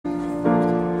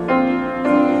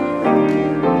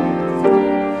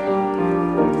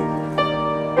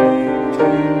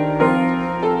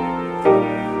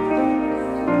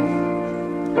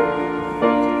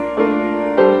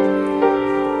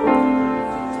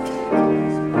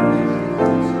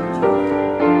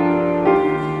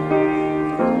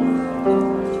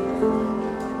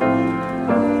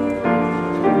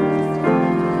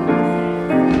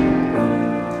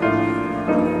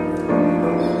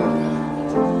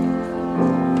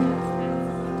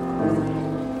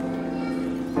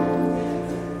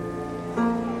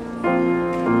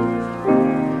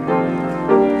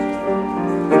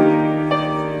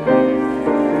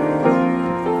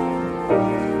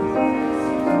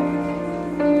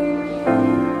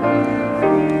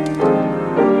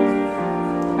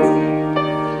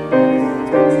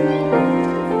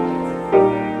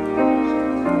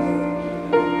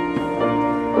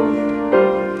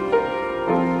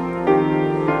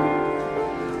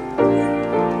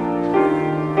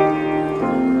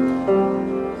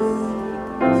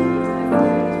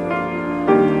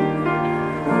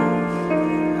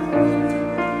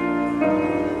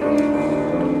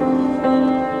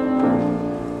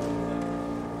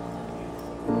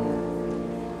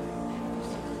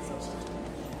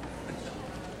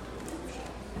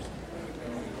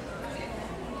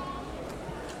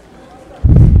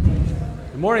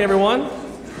Morning, everyone.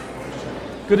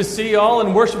 Good to see you all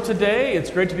in worship today.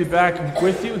 It's great to be back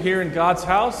with you here in God's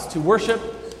house to worship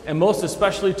and most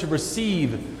especially to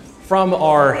receive from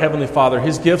our Heavenly Father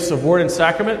His gifts of word and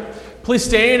sacrament. Please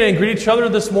stand and greet each other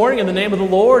this morning in the name of the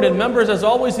Lord. And members, as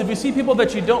always, if you see people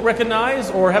that you don't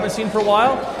recognize or haven't seen for a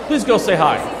while, please go say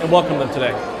hi and welcome them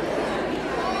today.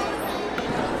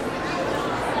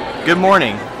 Good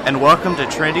morning and welcome to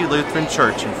Trinity Lutheran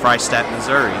Church in Freistatt,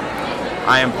 Missouri.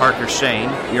 I am Parker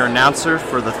Shane, your announcer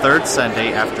for the third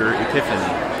Sunday after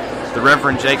Epiphany. The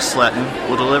Reverend Jake Sletton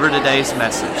will deliver today's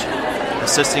message.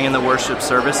 Assisting in the worship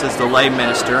service is the lay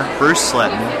minister, Bruce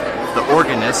Sletton, the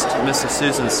organist, Mrs.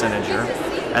 Susan Sininger,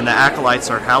 and the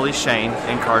acolytes are Hallie Shane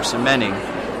and Carson Menning.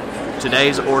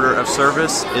 Today's order of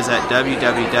service is at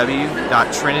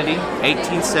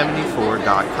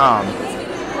www.trinity1874.com.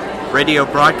 Radio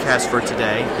broadcast for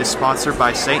today is sponsored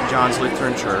by St. John's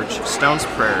Lutheran Church, Stones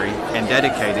Prairie, and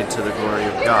dedicated to the glory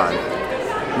of God.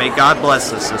 May God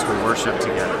bless us as we worship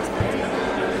together.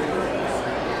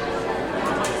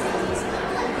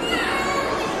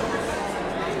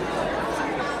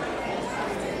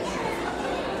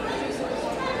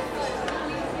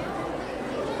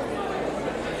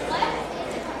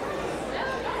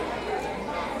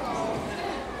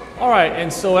 All right,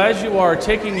 and so as you are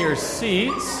taking your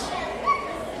seats,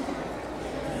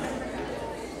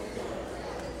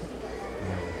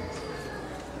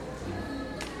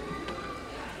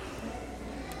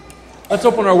 let's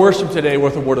open our worship today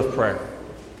with a word of prayer.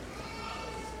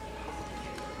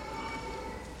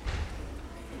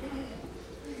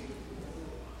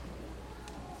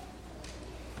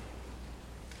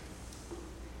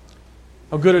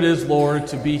 How good it is, Lord,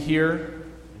 to be here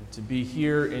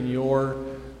in your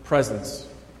presence.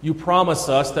 You promise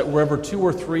us that wherever 2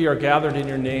 or 3 are gathered in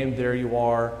your name, there you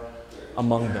are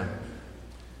among them.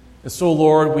 And so,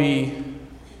 Lord, we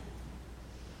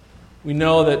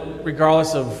know that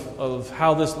regardless of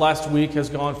how this last week has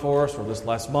gone for us, or this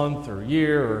last month, or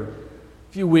year, or a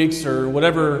few weeks, or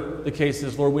whatever the case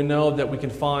is, Lord, we know that we can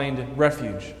find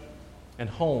refuge and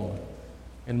home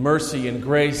and mercy and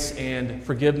grace and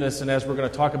forgiveness. And as we're going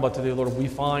to talk about today, Lord, we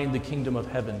find the kingdom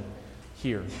of heaven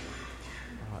here.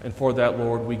 And for that,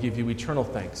 Lord, we give you eternal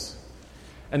thanks.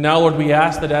 And now, Lord, we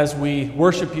ask that as we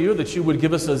worship you, that you would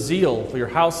give us a zeal for your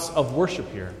house of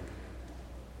worship here.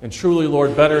 And truly,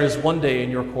 Lord, better is one day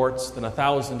in your courts than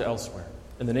 1,000 elsewhere.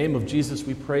 In the name of Jesus,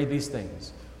 we pray these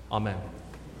things. Amen.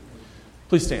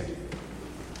 Please stand.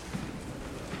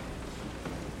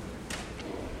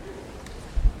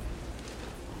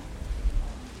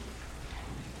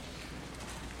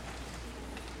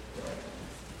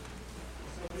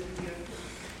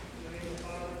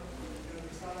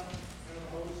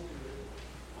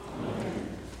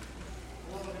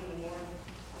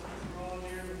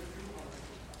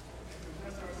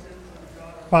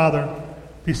 Father,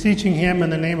 beseeching him in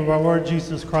the name of our Lord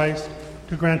Jesus Christ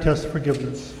to grant us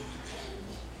forgiveness.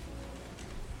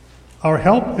 Our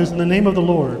help is in the name of the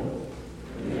Lord.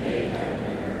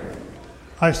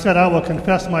 I said, I will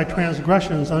confess my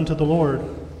transgressions unto the Lord.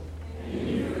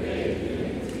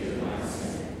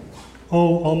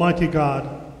 O Almighty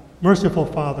God, merciful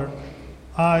Father,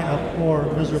 I, a poor,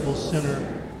 miserable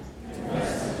sinner,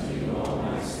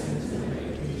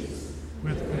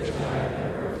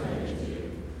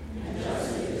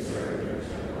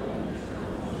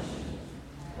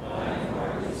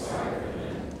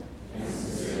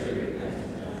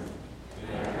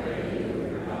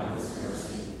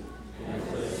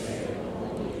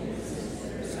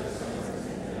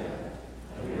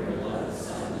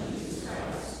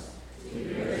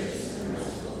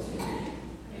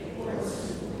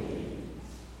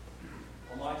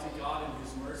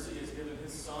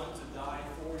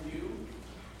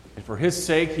 for his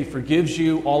sake, he forgives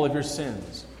you all of your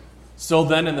sins. So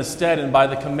then, in the stead and by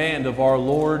the command of our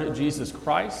Lord Jesus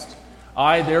Christ,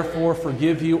 I therefore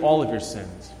forgive you all of your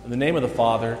sins. In the name of the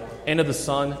Father, and of the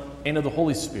Son, and of the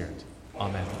Holy Spirit.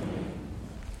 Amen.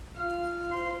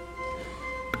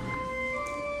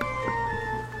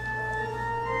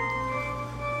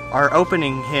 Our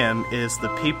opening hymn is The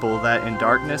People That in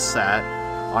Darkness Sat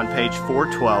on page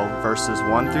 412, verses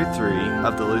 1 through 3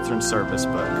 of the Lutheran Service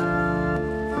Book.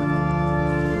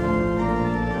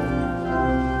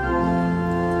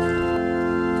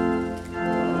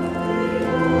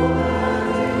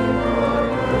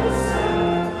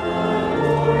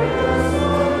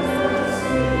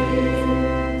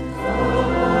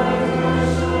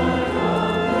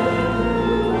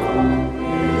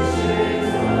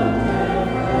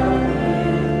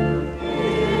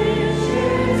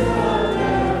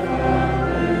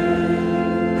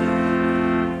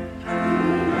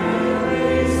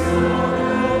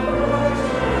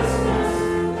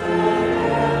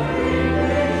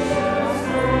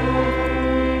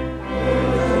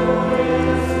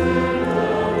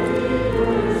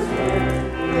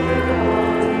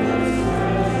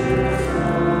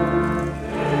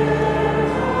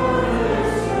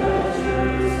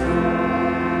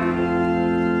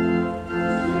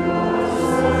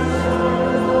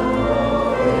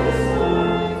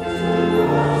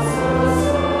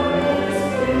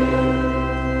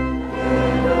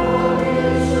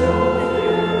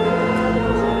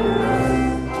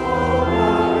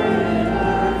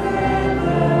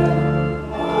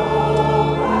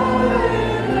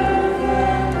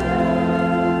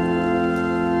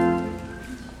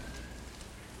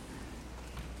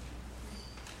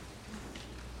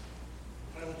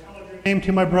 name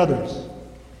to my brothers.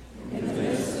 In the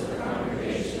midst of the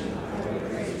congregation, I will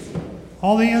praise you.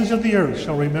 All the ends of the earth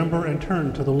shall remember and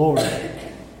turn to the Lord.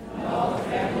 And all the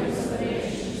families of the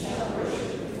nations shall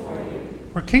worship before you.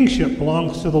 For kingship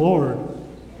belongs to the Lord.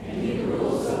 And he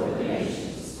rules over the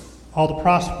nations. All the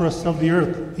prosperous of the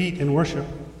earth eat and worship.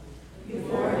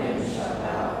 Before him shall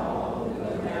bow all who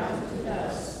go down to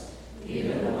dust,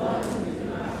 even the one who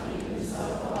cannot keep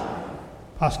himself alive.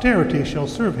 Posterity shall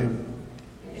serve him.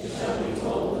 It shall be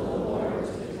told of the Lord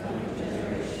to the coming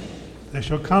generation. They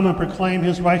shall come and proclaim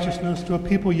his righteousness to a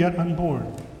people yet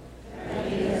unborn. That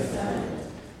he has done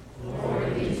it.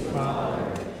 Glory be to the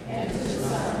Father, and to the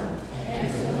Son,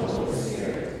 and to the Holy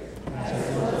Spirit, as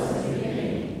it was in the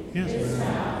beginning, Is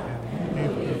now, and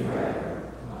will be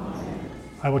forever. Amen.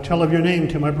 I will tell of your name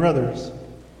to my brothers.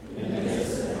 In the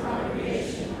midst of the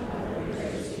congregation, I will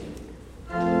praise you.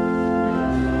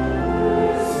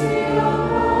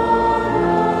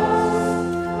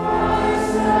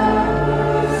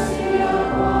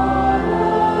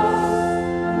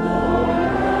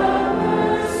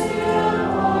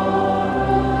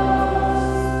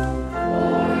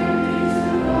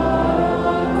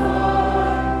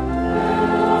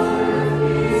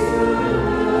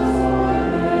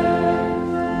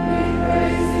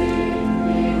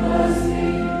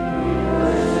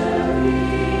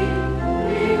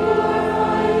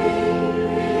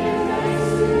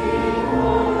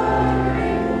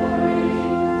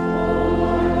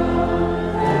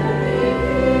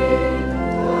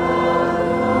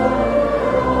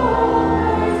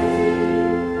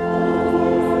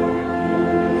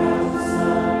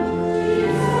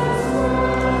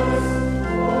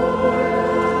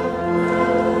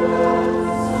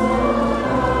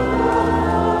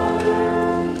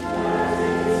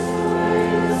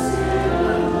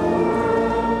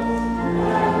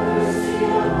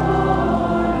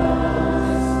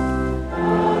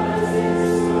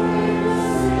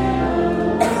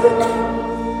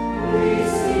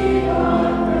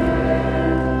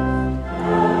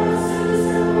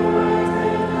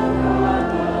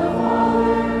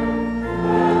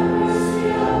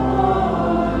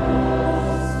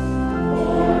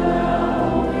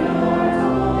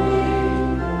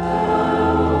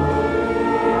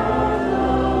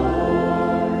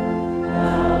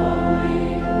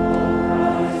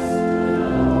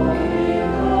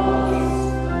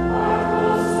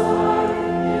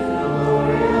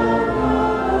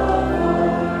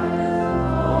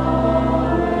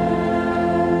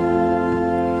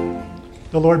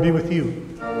 The Lord be with you.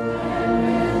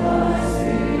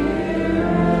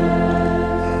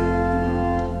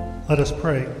 Let us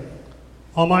pray.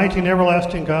 Almighty and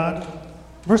everlasting God,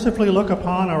 mercifully look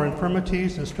upon our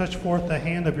infirmities and stretch forth the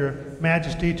hand of your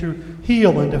majesty to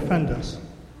heal and defend us.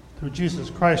 Through Jesus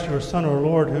Christ, your Son, our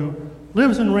Lord, who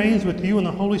lives and reigns with you in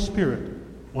the Holy Spirit,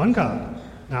 one God,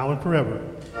 now and forever.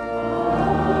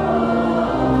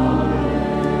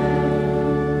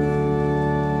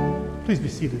 Please be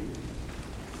seated.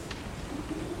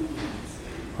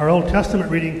 Our Old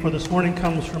Testament reading for this morning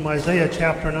comes from Isaiah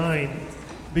chapter 9,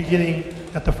 beginning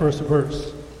at the first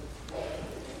verse.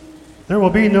 There will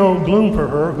be no gloom for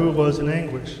her who was in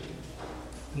anguish.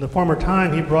 In the former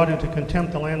time he brought into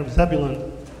contempt the land of Zebulun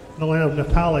and the land of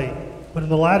Naphtali, but in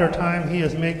the latter time he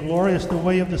has made glorious the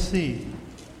way of the sea,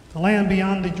 the land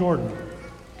beyond the Jordan,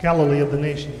 Galilee of the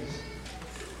nations.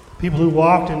 The people who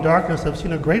walked in darkness have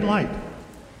seen a great light.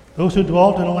 Those who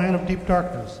dwelt in a land of deep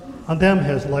darkness, on them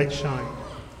has light shined.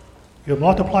 You have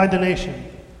multiplied the nation.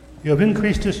 You have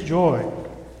increased its joy.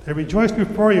 They rejoice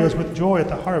before you as with joy at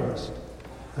the harvest,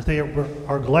 as they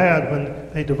are glad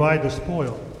when they divide the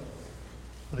spoil.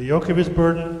 For the yoke of his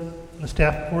burden and the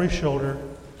staff before his shoulder,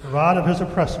 the rod of his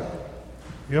oppressor,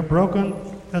 you have broken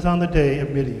as on the day of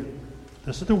Midian.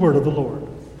 This is the word of the Lord.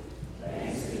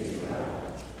 Thanks be to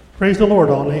God. Praise the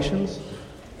Lord, all nations.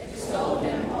 Extol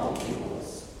him, all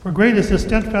peoples. For great is his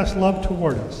steadfast love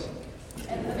toward us.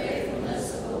 And the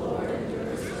faithfulness of the Lord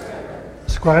endures forever.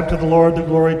 Ascribe to the Lord the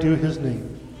glory due his name.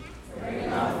 Bring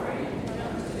an offering and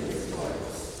come to his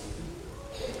courts.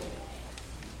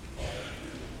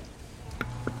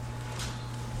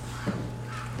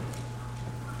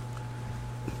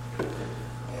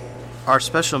 Our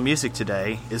special music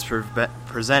today is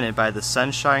presented by the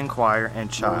Sunshine Choir and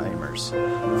Chimers,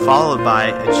 followed by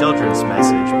a children's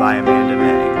message by Amanda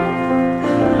May.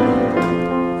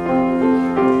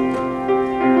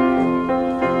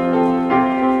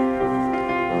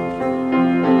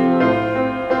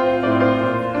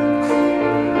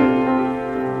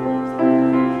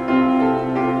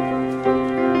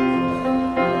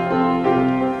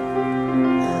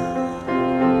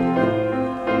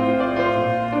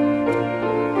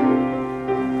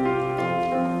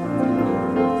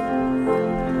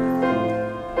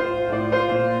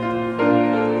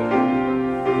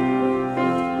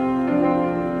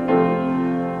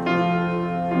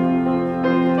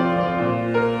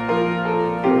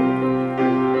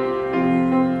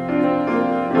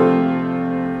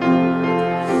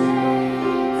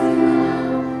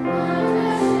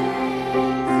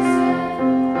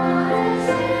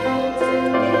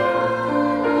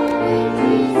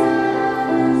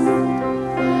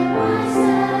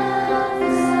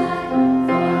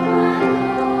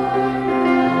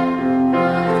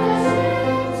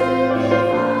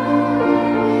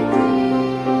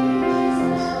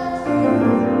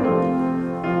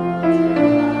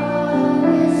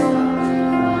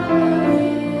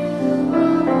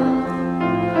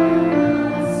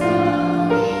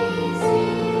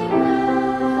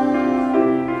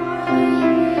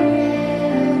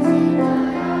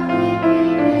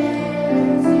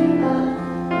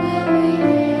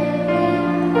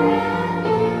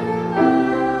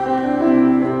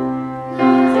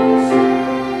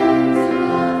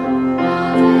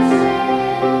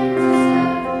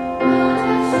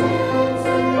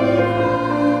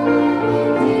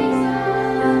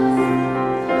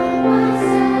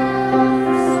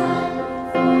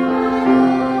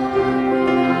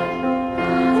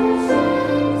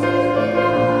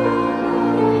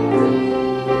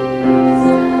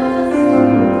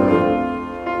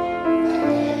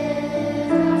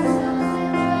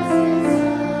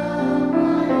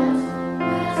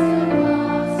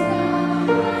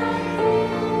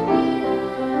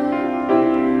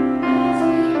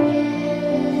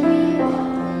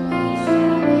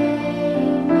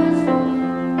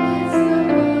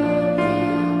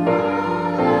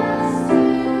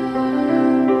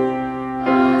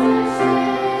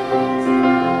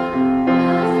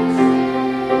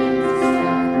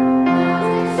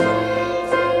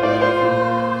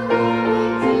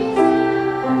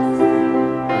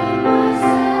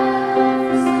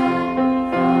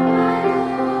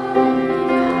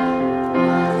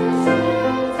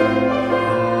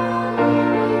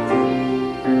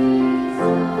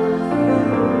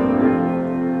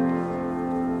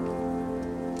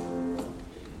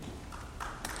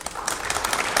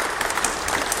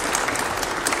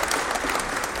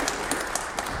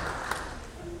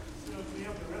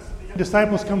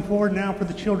 disciples come forward now for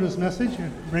the children's message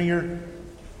and bring your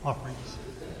offerings.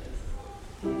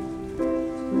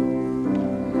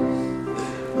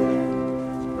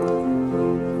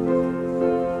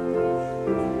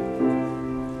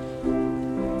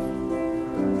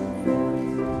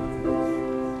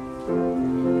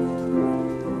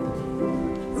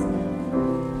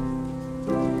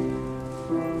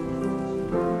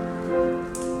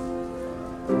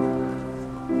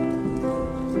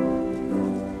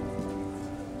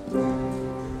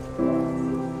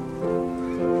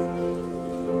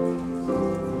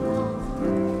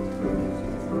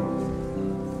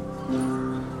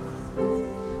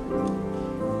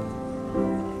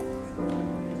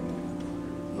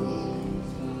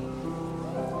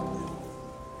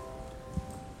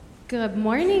 Good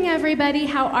morning, everybody.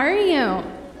 How are you?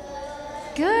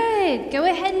 Good. Go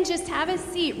ahead and just have a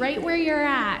seat right where you're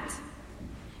at.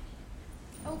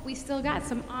 Oh, we still got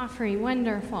some offering.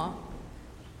 Wonderful.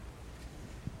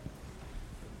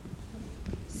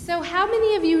 So how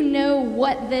many of you know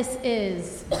what this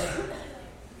is?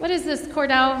 What is this,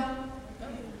 Cordell?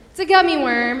 It's a gummy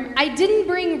worm. I didn't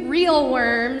bring real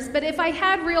worms, but if I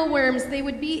had real worms, they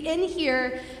would be in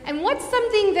here. And what's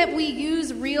something that we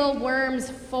use real worms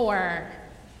for?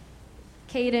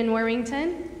 Caden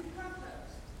Wormington?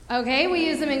 Okay, we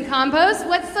use them in compost.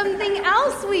 What's something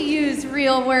else we use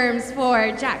real worms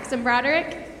for? Jackson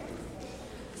Broderick?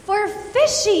 For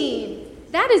fishing.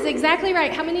 That is exactly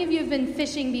right. How many of you have been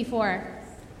fishing before?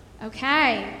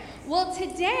 Okay. Well,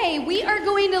 today we are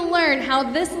going to learn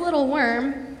how this little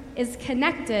worm is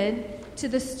connected to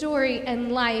the story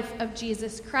and life of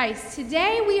Jesus Christ.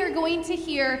 Today we are going to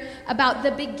hear about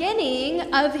the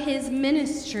beginning of his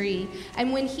ministry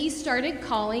and when he started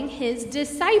calling his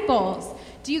disciples.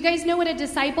 Do you guys know what a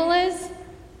disciple is?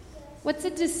 What's a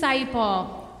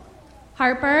disciple?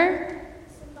 Harper?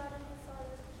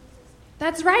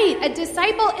 That's right. A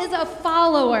disciple is a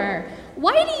follower.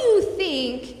 Why do you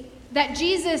think that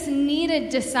Jesus needed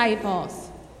disciples?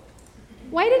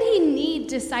 Why did he need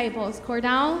disciples,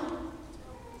 Cordell?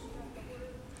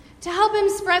 To help him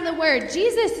spread the word.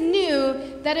 Jesus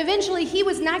knew that eventually he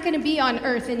was not going to be on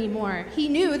earth anymore. He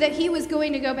knew that he was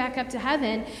going to go back up to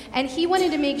heaven, and he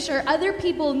wanted to make sure other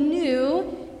people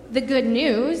knew the good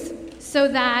news so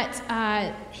that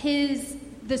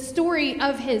the story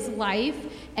of his life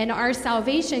and our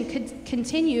salvation could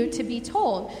continue to be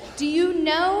told. Do you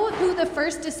know who the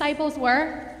first disciples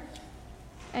were?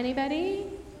 Anybody?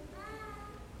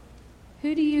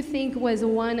 Who do you think was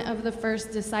one of the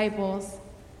first disciples?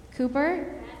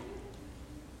 Cooper?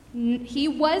 He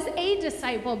was a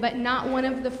disciple, but not one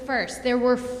of the first. There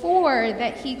were 4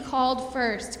 that he called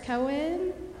first.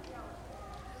 Cohen?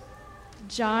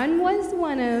 John was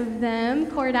one of them.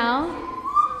 Cordell?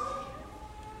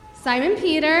 Simon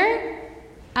Peter?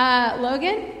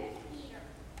 Logan?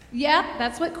 Yep,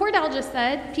 that's what Cordell just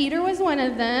said. Peter was one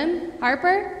of them.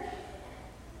 Harper?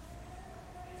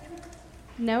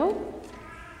 No?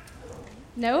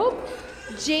 Nope.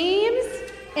 James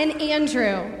and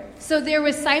Andrew. So there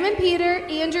was Simon Peter,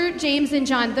 Andrew, James, and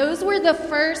John. Those were the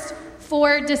first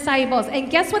 4 disciples. And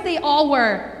guess what they all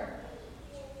were?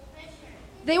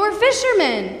 They were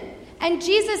fishermen. And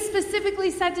Jesus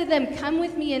specifically said to them, "Come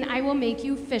with me and I will make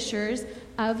you fishers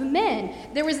of men."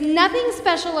 There was nothing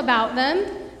special about them.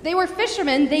 They were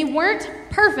fishermen. They weren't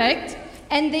perfect.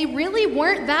 And they really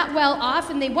weren't that well off.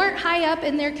 And they weren't high up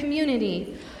in their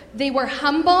community. They were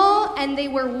humble and they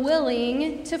were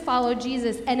willing to follow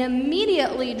Jesus and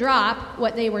immediately drop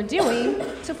what they were doing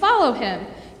to follow him.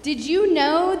 Did you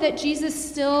know that Jesus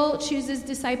still chooses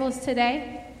disciples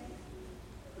today?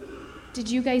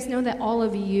 Did you guys know that all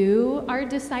of you are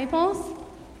disciples?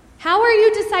 How are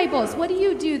you disciples? What do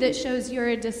you do that shows you're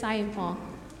a disciple?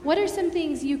 What are some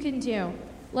things you can do?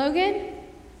 Logan?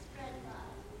 Spread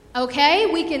love. Okay,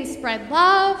 we can spread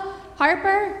love.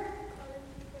 Harper?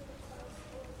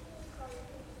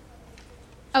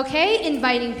 Okay,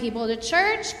 inviting people to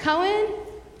church. Cohen?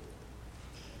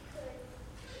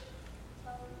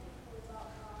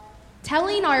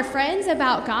 Telling our friends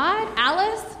about God.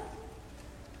 Alice?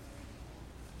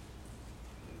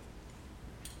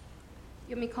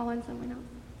 You want me to call on someone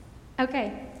else?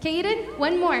 Okay, Caden,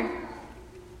 one more.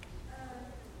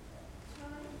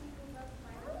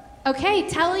 Okay,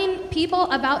 telling people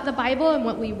about the Bible and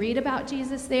what we read about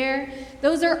Jesus there.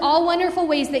 Those are all wonderful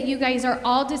ways that you guys are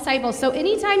all disciples. So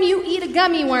anytime you eat a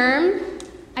gummy worm,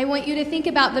 I want you to think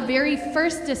about the very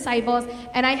first disciples.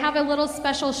 And I have a little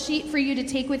special sheet for you to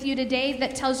take with you today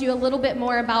that tells you a little bit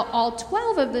more about all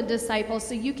 12 of the disciples.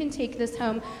 So you can take this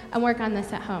home and work on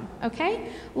this at home.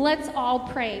 Okay? Let's all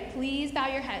pray. Please bow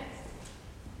your heads.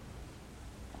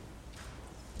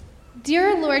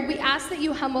 Dear Lord, we ask that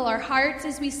you humble our hearts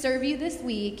as we serve you this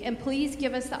week, and please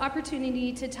give us the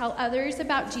opportunity to tell others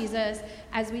about Jesus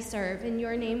as we serve. In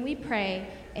your name we pray.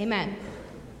 Amen.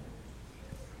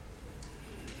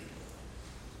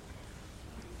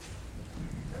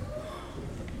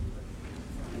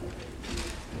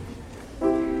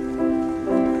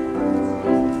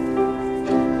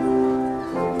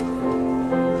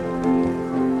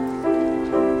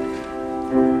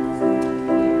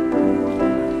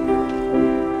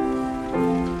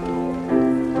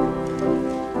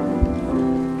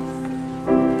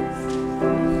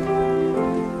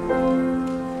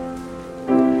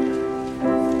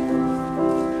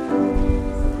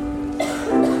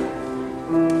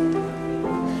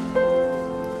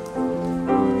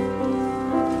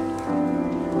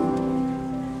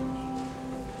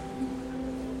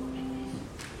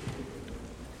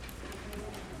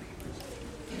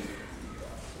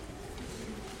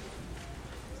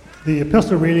 The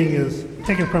epistle reading is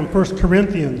taken from 1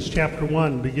 Corinthians chapter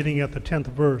 1, beginning at the 10th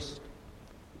verse.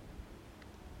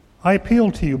 I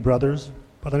appeal to you, brothers,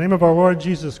 by the name of our Lord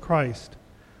Jesus Christ,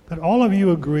 that all of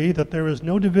you agree that there is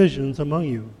no divisions among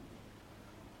you,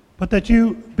 but that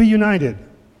you be united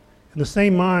in the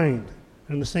same mind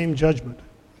and in the same judgment.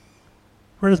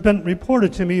 For it has been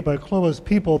reported to me by Chloe's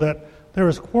people that there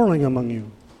is quarreling among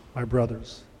you, my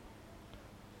brothers.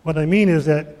 What I mean is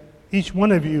that each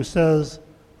one of you says,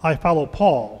 I follow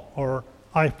Paul, or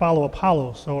I follow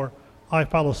Apollos, or I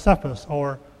follow Cephas,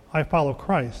 or I follow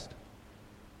Christ.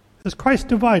 Is Christ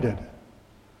divided?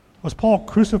 Was Paul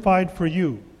crucified for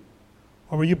you?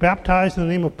 Or were you baptized in the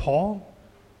name of Paul?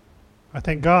 I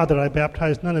thank God that I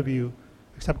baptized none of you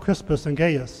except Crispus and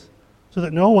Gaius, so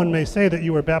that no one may say that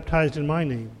you were baptized in my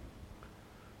name.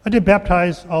 I did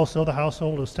baptize also the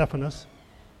household of Stephanas.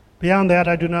 Beyond that,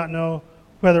 I do not know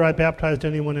whether I baptized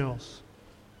anyone else.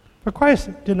 For Christ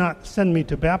did not send me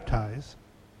to baptize,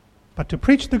 but to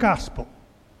preach the gospel,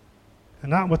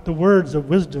 and not with the words of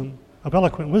wisdom, of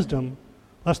eloquent wisdom,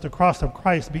 lest the cross of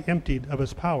Christ be emptied of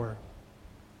its power.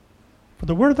 For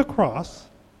the word of the cross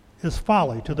is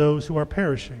folly to those who are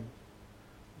perishing,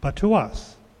 but to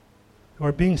us who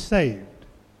are being saved,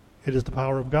 it is the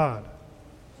power of God.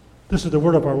 This is the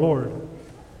word of our Lord.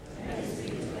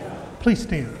 Please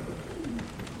stand.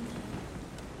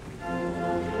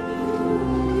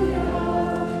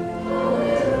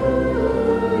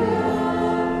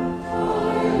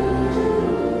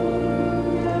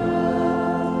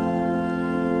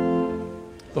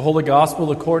 The Holy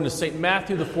Gospel according to St.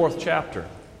 Matthew, the 4th chapter.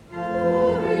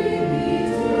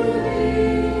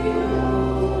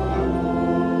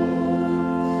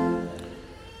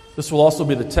 This will also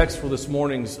be the text for this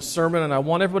morning's sermon, and I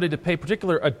want everybody to pay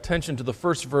particular attention to the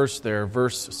first verse there,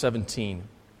 verse 17.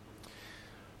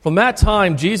 From that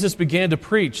time, Jesus began to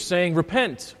preach, saying,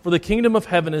 Repent, for the kingdom of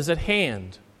heaven is at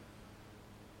hand.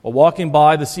 While walking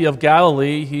by the Sea of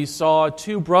Galilee, he saw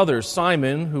two brothers,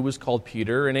 Simon, who was called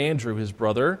Peter, and Andrew, his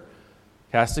brother,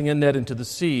 casting a net into the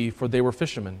sea, for they were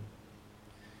fishermen.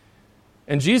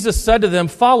 And Jesus said to them,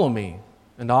 Follow me,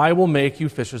 and I will make you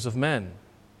fishers of men.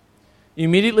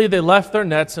 Immediately they left their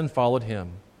nets and followed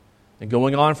him. And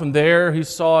going on from there, he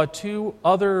saw two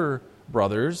other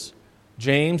brothers,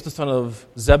 James, the son of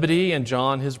Zebedee, and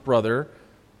John, his brother,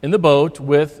 in the boat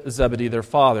with Zebedee, their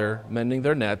father, mending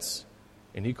their nets,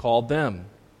 and he called them.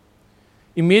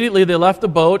 Immediately they left the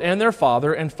boat and their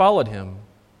father and followed him.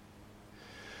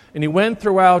 And he went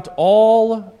throughout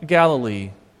all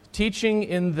Galilee, teaching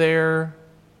in their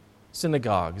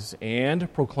synagogues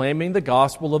and proclaiming the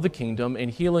gospel of the kingdom and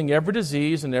healing every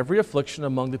disease and every affliction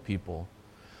among the people.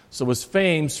 So his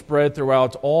fame spread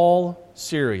throughout all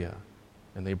Syria.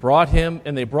 And they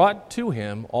brought to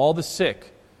him all the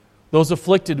sick, those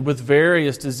afflicted with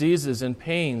various diseases and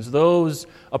pains, those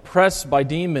oppressed by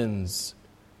demons,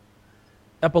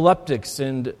 epileptics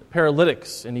and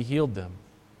paralytics, and he healed them.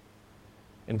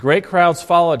 And great crowds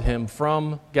followed him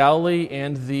from Galilee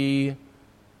and the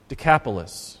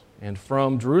Decapolis, and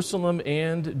from Jerusalem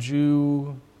and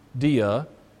Judea,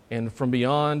 and from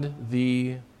beyond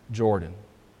the Jordan.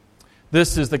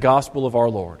 This is the gospel of our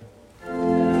Lord.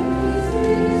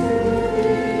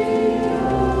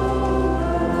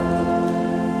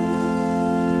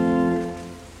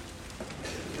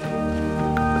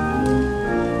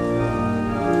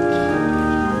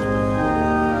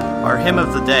 Our hymn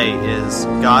of the day is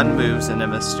God Moves in a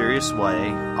Mysterious Way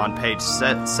on page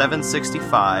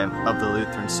 765 of the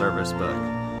Lutheran Service Book.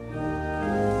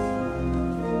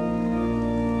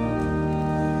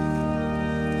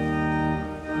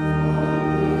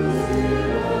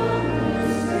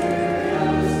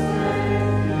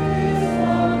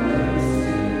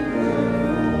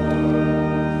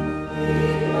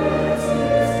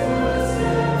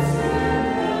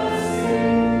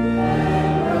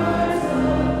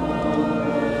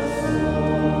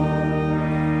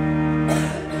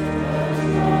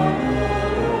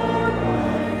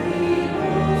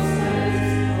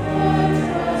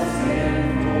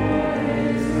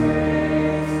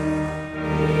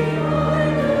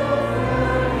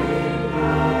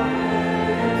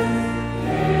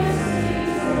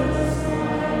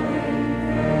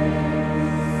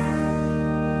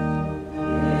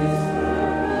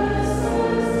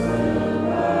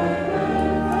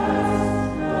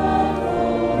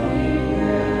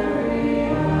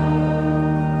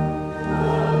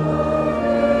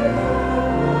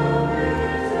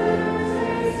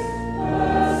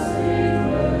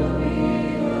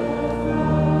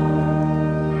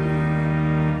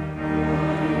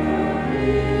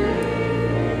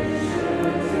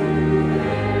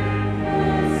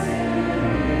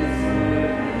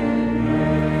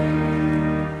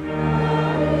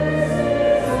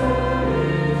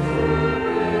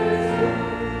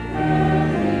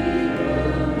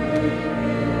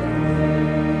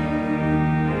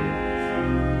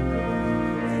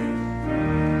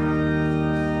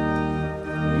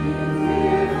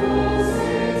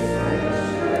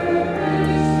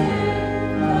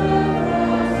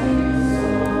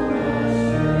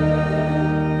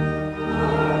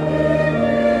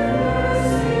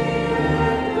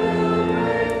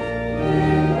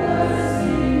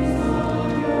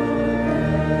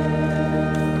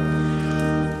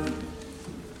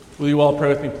 you all pray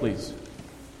with me, please?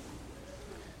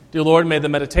 Dear Lord, may the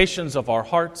meditations of our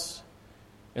hearts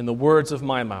and the words of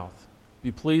my mouth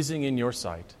be pleasing in your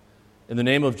sight. In the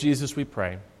name of Jesus we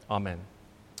pray. Amen.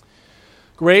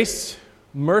 Grace,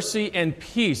 mercy, and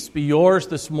peace be yours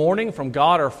this morning from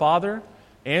God our Father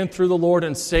and through the Lord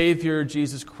and Savior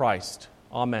Jesus Christ.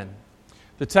 Amen.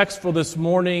 The text for this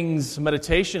morning's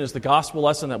meditation is the gospel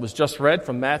lesson that was just read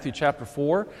from Matthew chapter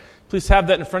 4. Please have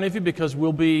that in front of you because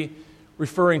we'll be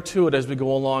referring to it as we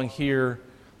go along here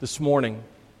this morning.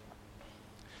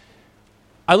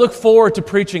 I look forward to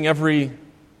preaching every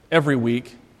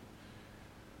week.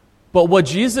 But what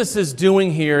Jesus is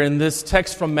doing here in this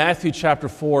text from Matthew chapter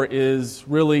 4 is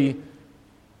really,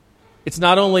 it's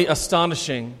not only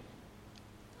astonishing,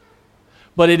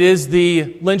 but it is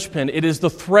the linchpin, it is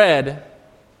the thread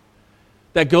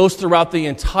that goes throughout the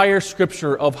entire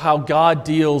Scripture of how God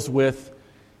deals with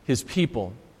His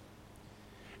people.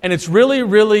 And it's really,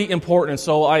 really important.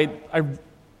 So I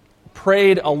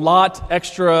prayed a lot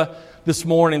extra this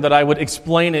morning that I would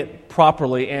explain it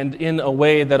properly and in a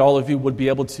way that all of you would be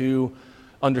able to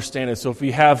understand it. So if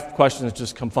you have questions,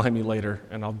 just come find me later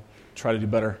and I'll try to do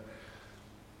better.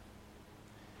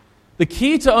 The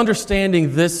key to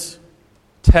understanding this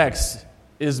text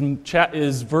is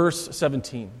verse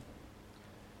 17.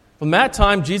 From that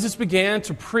time, Jesus began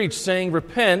to preach, saying,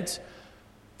 "Repent,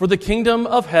 for the kingdom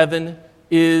of heaven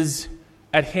is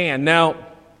at hand." Now,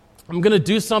 I'm going to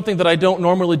do something that I don't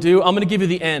normally do. I'm going to give you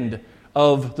the end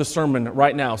of the sermon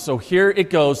right now. So here it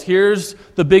goes. Here's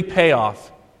the big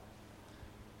payoff.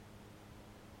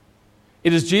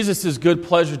 It is Jesus' good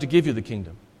pleasure to give you the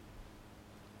kingdom.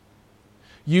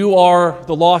 You are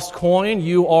the lost coin.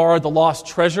 You are the lost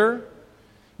treasure.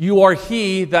 You are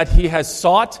he that he has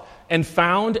sought and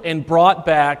found and brought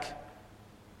back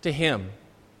to him.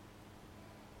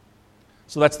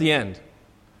 So that's the end.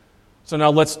 So now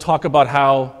let's talk about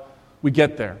how we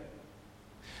get there.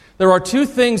 There are two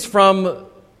things from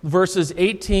verses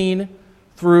 18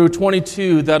 through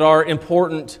 22 that are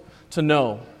important to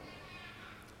know.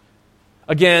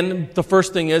 Again, the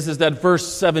first thing is that verse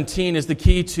 17 is the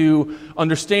key to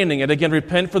understanding it. Again,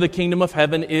 repent for the kingdom of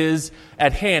heaven is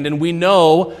at hand. And we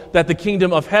know that the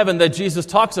kingdom of heaven that Jesus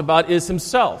talks about is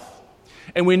himself.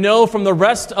 And we know from the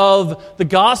rest of the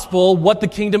gospel what the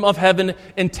kingdom of heaven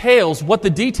entails, what the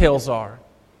details are.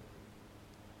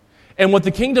 And what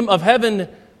the kingdom of heaven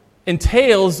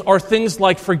entails are things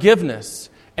like forgiveness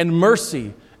and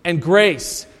mercy and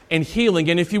grace and healing.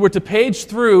 And if you were to page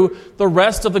through the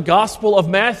rest of the Gospel of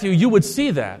Matthew, you would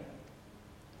see that.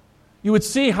 You would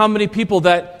see how many people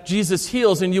that Jesus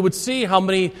heals, and you would see how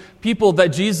many people that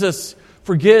Jesus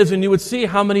forgives, and you would see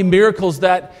how many miracles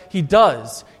that he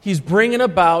does. He's bringing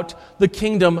about the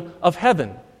kingdom of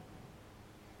heaven.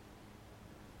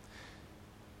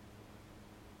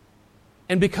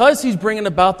 And because he's bringing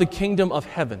about the kingdom of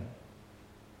heaven,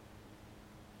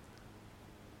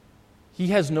 he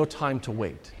has no time to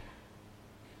wait.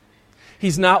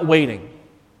 He's not waiting.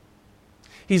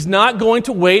 He's not going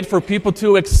to wait for people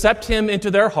to accept him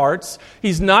into their hearts.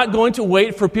 He's not going to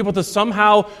wait for people to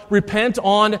somehow repent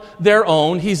on their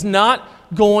own. He's not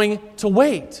going to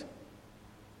wait.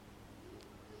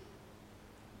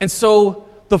 And so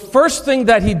the first thing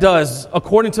that he does,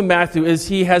 according to Matthew, is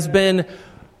he has been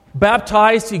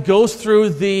baptized. He goes through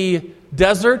the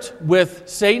desert with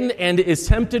Satan and is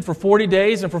tempted for 40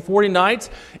 days and for 40 nights.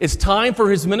 It's time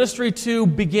for his ministry to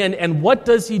begin. And what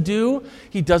does he do?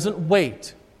 He doesn't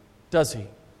wait, does he?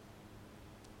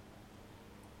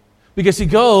 Because he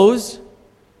goes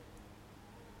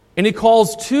and he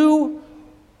calls two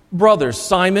brothers,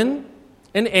 Simon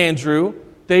and Andrew.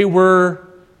 They were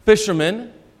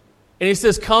fishermen. And he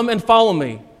says, "Come and follow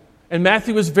me." And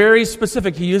Matthew is very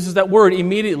specific. He uses that word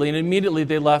immediately, and immediately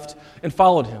they left and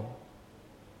followed him.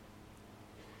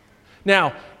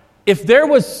 Now, if there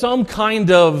was some kind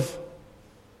of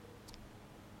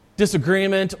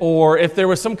disagreement, or if there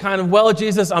was some kind of, "Well,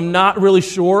 Jesus, I'm not really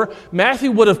sure,"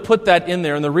 Matthew would have put that in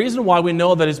there. And the reason why we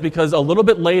know that is because a little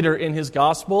bit later in his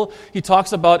gospel, he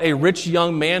talks about a rich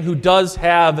young man who does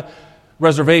have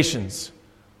reservations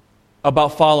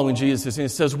about following Jesus. And he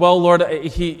says, "Well, Lord,"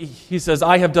 he says,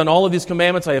 "I have done all of these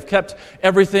commandments. I have kept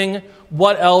everything.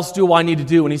 What else do I need to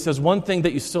do?" And he says, "One thing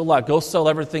that you still lack, go sell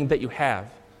everything that you have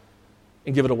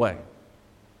and give it away."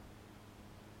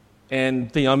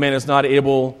 And the young man is not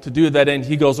able to do that, and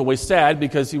he goes away sad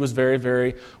because he was very,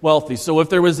 very wealthy. So if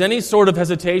there was any sort of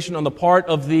hesitation on the part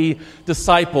of the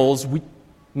disciples,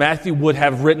 Matthew would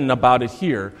have written about it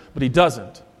here, but he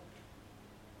doesn't.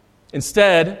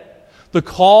 Instead, the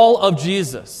call of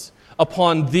Jesus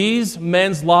upon these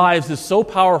men's lives is so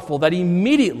powerful that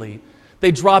immediately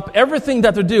They drop everything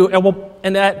that they do.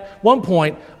 And at one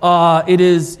point, it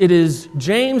is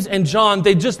James and John.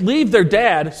 They just leave their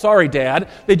dad. Sorry, Dad.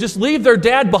 They just leave their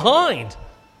dad behind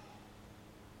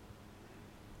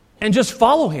and just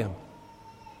follow him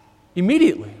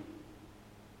immediately.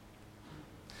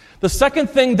 The second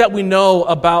thing that we know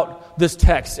about this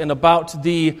text and about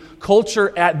the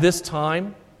culture at this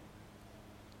time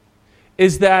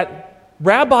is that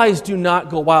rabbis do not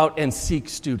go out and seek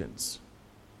students.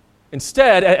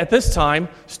 Instead, at this time,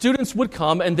 students would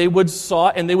come and they would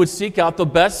seek out the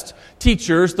best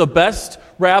teachers, the best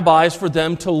rabbis for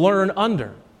them to learn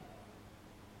under.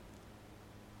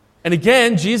 And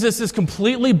again, Jesus is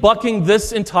completely bucking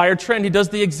this entire trend. He does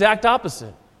the exact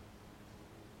opposite.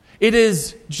 It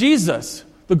is Jesus,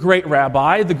 the great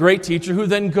rabbi, the great teacher, who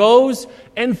then goes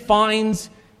and finds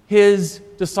his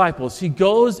disciples. He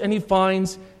goes and he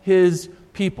finds his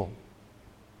people.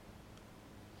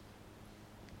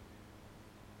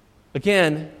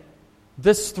 Again,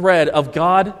 this thread of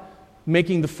God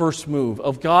making the first move,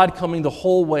 of God coming the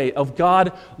whole way, of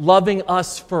God loving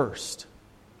us first,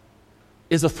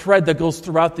 is a thread that goes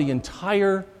throughout the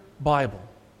entire Bible.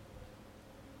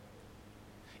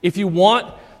 If you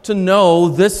want to know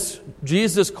this,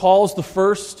 Jesus calls the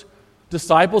first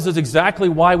disciples, is exactly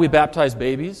why we baptize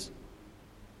babies.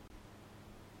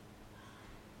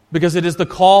 Because it is the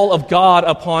call of God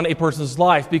upon a person's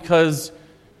life, because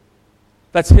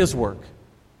that's his work,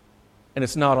 and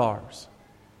it's not ours.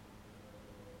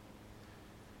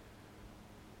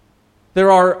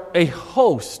 There are a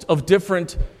host of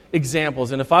different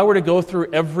examples, and if I were to go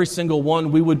through every single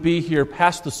one, we would be here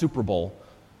past the Super Bowl,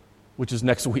 which is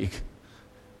next week.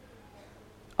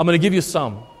 I'm going to give you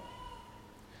some.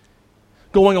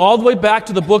 Going all the way back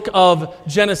to the book of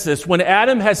Genesis, when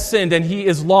Adam has sinned and he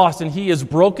is lost and he is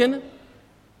broken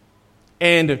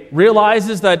and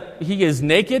realizes that he is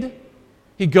naked,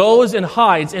 he goes and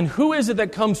hides. And who is it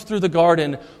that comes through the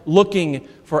garden looking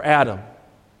for Adam?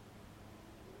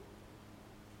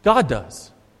 God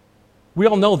does. We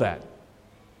all know that.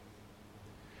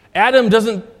 Adam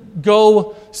doesn't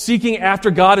go seeking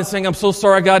after God and saying, I'm so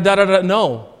sorry, God,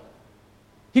 No.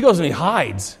 He goes and he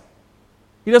hides.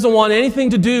 He doesn't want anything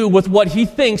to do with what he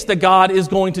thinks that God is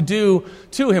going to do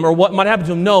to him or what might happen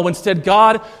to him. No, instead,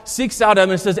 God seeks out Adam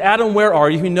and says, Adam, where are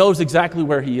you? He knows exactly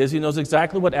where he is. He knows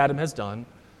exactly what Adam has done.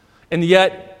 And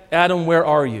yet, Adam, where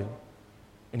are you?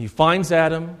 And he finds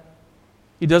Adam.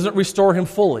 He doesn't restore him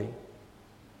fully.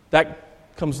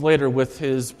 That comes later with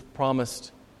his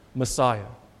promised Messiah.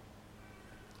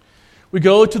 We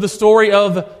go to the story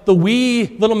of the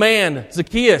wee little man,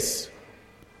 Zacchaeus.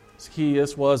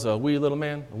 Zacchaeus was a wee little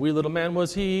man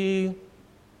was he.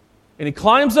 And he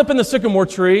climbs up in the sycamore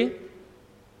tree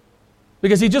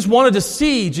because he just wanted to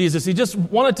see Jesus. He just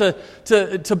wanted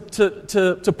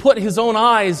to put his own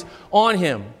eyes on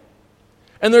him.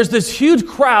 And there's this huge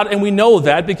crowd, and we know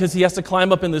that because he has to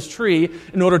climb up in this tree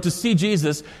in order to see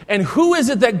Jesus. And who is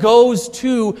it that goes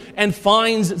to and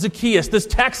finds Zacchaeus, this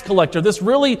tax collector, this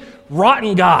really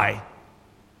rotten guy?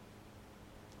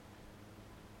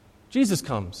 Jesus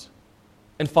comes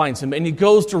and finds him, and he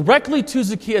goes directly to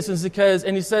Zacchaeus,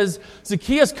 and he says,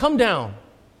 Zacchaeus, come down,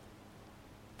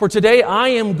 for today I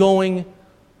am going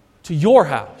to your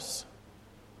house.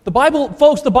 The Bible,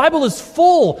 folks, the Bible is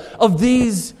full of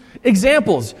these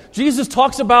examples. Jesus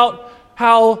talks about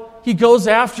how he goes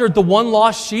after the one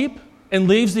lost sheep and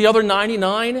leaves the other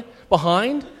 99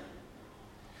 behind.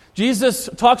 Jesus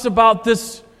talks about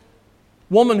this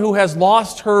woman who has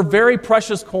lost her very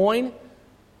precious coin,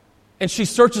 and she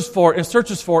searches for it and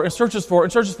searches for it and searches for it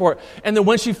and searches for it. And then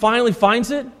when she finally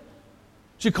finds it,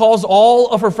 she calls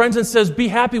all of her friends and says, be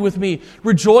happy with me,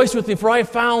 rejoice with me, for I have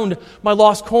found my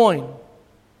lost coin.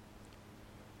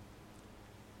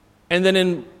 And then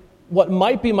in what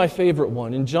might be my favorite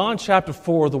one, in John chapter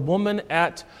 4, the woman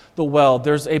at the well,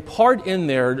 there's a part in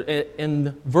there,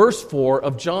 in verse 4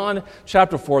 of John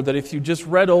chapter 4, that if you just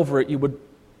read over it, you would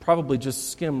probably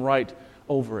just skim right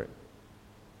over it.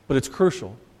 But it's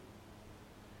crucial.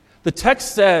 The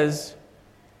text says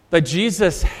that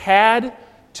Jesus had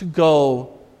to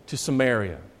go to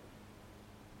Samaria.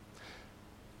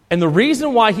 And the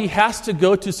reason why he has to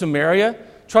go to Samaria,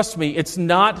 trust me, it's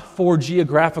not for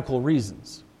geographical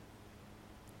reasons.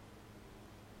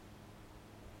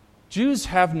 Jews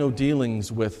have no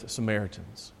dealings with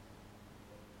Samaritans.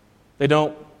 They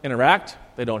don't interact,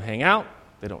 they don't hang out,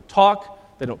 they don't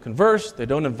talk, they don't converse, they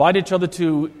don't invite each other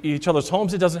to each other's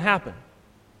homes. It doesn't happen.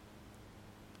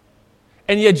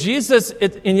 And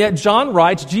yet John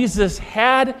writes, Jesus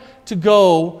had to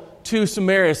go to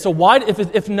Samaria. So why,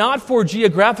 if not for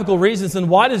geographical reasons, then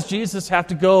why does Jesus have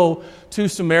to go to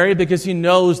Samaria? Because he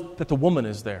knows that the woman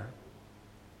is there.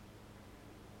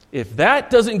 If that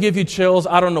doesn't give you chills,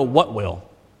 I don't know what will.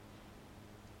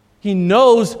 He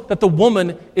knows that the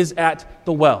woman is at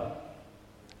the well.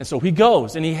 And so he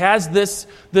goes and he has this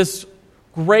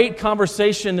great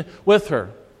conversation with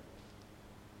her.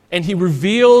 And he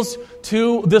reveals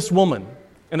to this woman.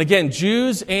 And again,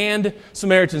 Jews and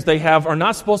Samaritans, are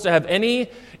not supposed to have any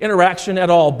interaction at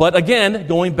all. But again,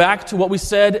 going back to what we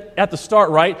said at the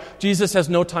start, right? Jesus has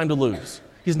no time to lose.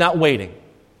 He's not waiting.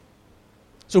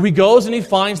 So he goes and he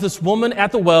finds this woman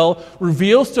at the well,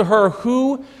 reveals to her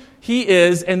who he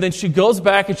is, and then she goes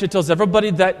back and she tells everybody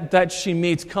that she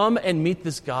meets, come and meet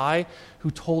this guy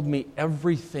who told me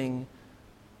everything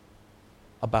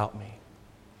about me.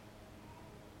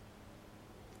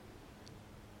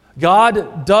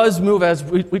 God does move, as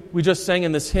we just sang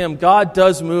in this hymn, God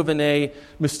does move in a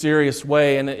mysterious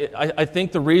way. And I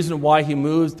think the reason why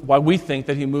we think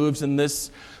that he moves in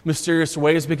this mysterious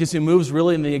way is because he moves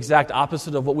really in the exact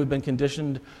opposite of what we've been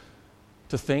conditioned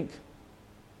to think.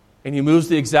 And he moves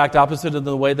the exact opposite of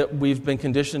the way that we've been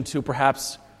conditioned to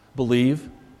perhaps believe.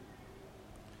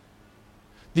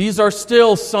 These are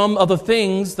still some of the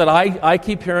things that I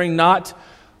keep hearing, not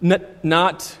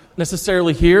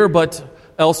necessarily here, but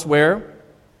elsewhere.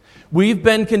 We've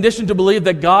been conditioned to believe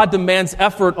that God demands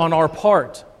effort on our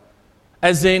part.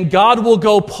 As in, God will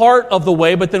go part of the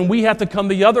way, but then we have to come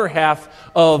the other half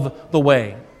of the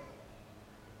way.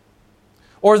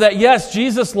 Or that, yes,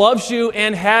 Jesus loves you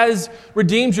and has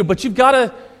redeemed you, but you've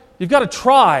got to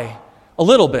try a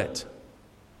little bit.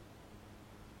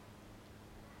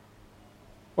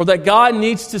 Or that God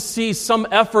needs to see some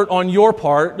effort on your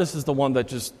part. This is the one that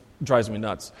just drives me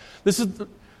nuts.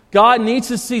 God needs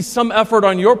to see some effort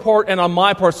on your part and on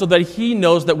my part so that he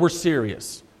knows that we're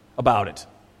serious about it.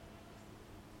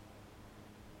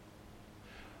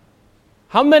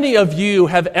 How many of you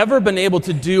have ever been able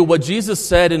to do what Jesus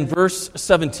said in verse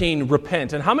 17,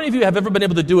 repent? And how many of you have ever been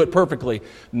able to do it perfectly?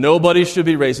 Nobody should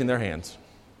be raising their hands.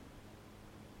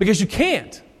 Because you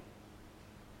can't.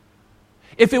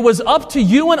 If it was up to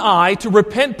you and I to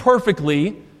repent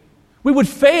perfectly, we would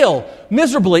fail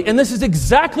miserably. And this is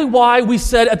exactly why we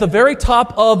said at the very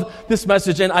top of this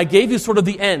message, and I gave you sort of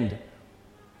the end.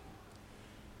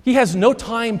 He has no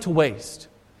time to waste.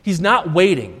 He's not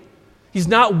waiting. He's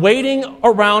not waiting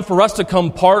around for us to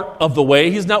come part of the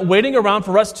way. He's not waiting around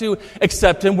for us to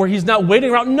accept him, where he's not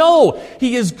waiting around. No,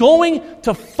 he is going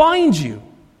to find you.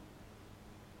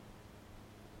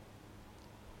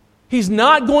 He's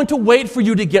not going to wait for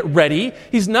you to get ready.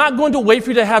 He's not going to wait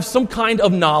for you to have some kind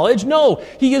of knowledge. No,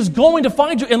 he is going to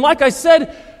find you. And like I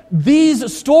said,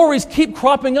 these stories keep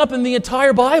cropping up in the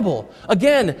entire Bible.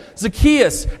 Again,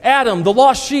 Zacchaeus, Adam, the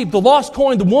lost sheep, the lost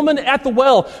coin, the woman at the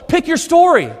well. Pick your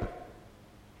story.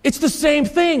 It's the same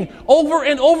thing over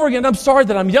and over again. I'm sorry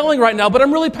that I'm yelling right now, but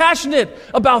I'm really passionate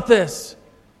about this.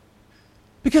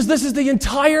 Because this is the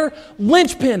entire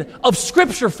linchpin of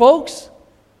Scripture, folks.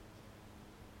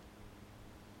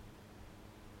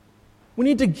 We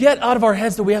need to get out of our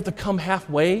heads that we have to come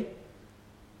halfway.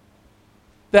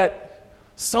 That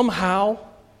somehow,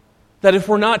 that if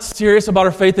we're not serious about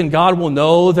our faith, then God will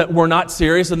know that we're not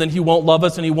serious, and then he won't love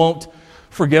us and he won't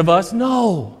forgive us.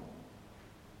 No.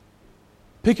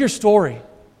 Pick your story.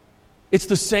 It's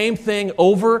the same thing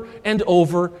over and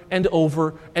over and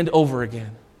over and over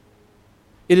again.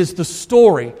 It is the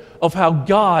story of how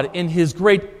God, in his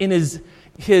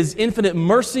infinite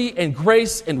mercy and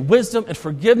grace and wisdom and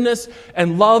forgiveness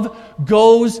and love,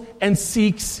 goes and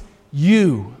seeks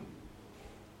you.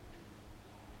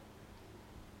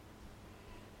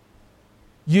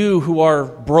 You who are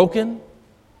broken,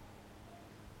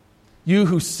 you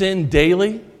who sin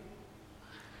daily,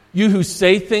 you who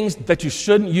say things that you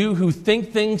shouldn't, you who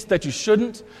think things that you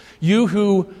shouldn't, you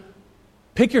who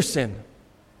pick your sin.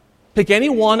 Pick any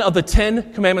one of the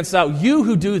 10 commandments out, you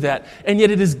who do that, and yet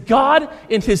it is God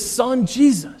in his Son,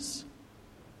 Jesus,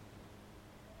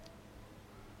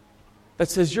 that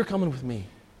says, you're coming with me.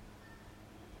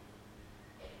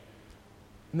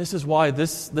 And this is why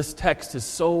this text is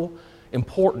so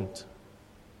important.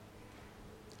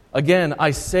 Again,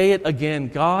 I say it again,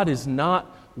 God is not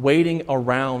waiting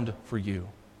around for you.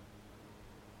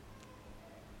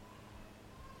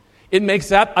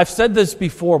 I've said this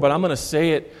before, but I'm going to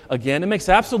say it again. It makes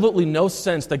absolutely no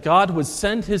sense that God would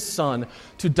send his Son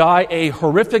to die a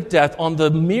horrific death on the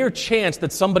mere chance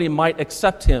that somebody might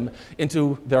accept him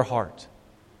into their heart.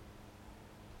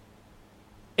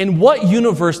 In what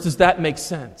universe does that make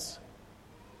sense?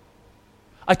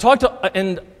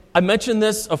 I mentioned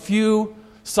this a few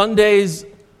Sundays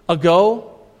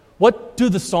ago, what do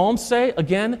the Psalms say?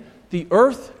 Again, the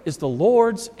earth is the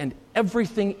Lord's and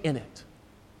everything in it.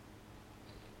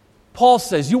 Paul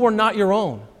says, you are not your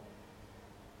own.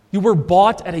 You were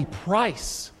bought at a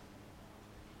price.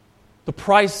 The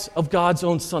price of God's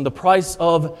own Son, the price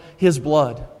of His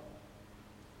blood.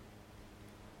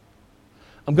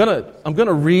 I'm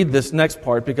gonna read this next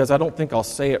part because I don't think I'll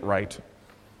say it right.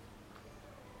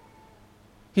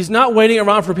 He's not waiting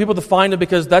around for people to find Him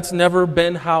because that's never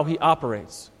been how He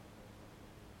operates.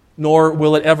 Nor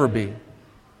will it ever be.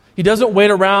 He doesn't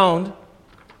wait around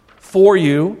for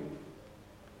you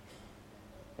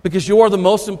because you are the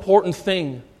most important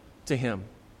thing to Him.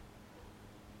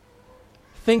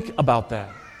 Think about that.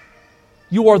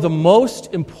 You are the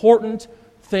most important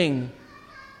thing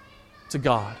to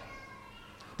God.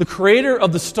 The creator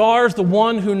of the stars, the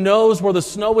one who knows where the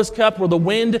snow is kept, where the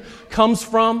wind comes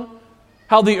from,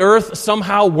 how the earth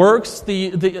somehow works, the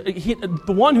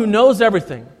one who knows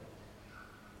everything.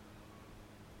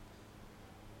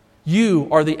 You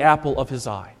are the apple of His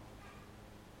eye.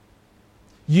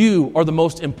 You are the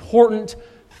most important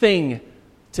thing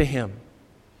to Him.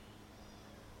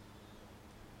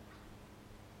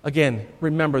 Again,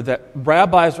 remember that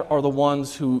rabbis are the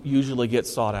ones who usually get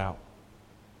sought out,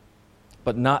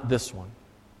 but not this one.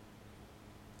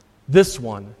 This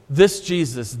one, this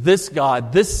Jesus, this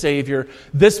God, this Savior,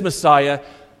 this Messiah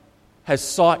has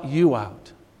sought you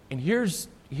out. And here's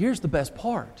the best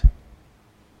part.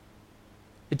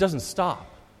 It doesn't stop.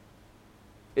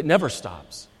 It never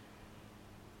stops.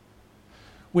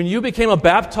 When you became a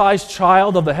baptized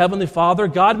child of the Heavenly Father,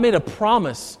 God made a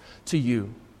promise to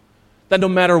you that no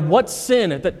matter what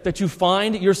sin that you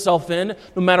find yourself in,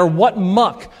 no matter what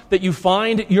muck that you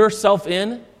find yourself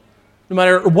in, no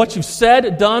matter what you've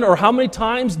said, done, or how many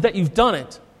times that you've done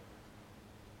it,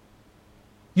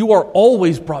 you are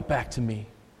always brought back to me.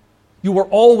 You are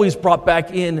always brought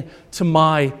back in to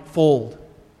my fold.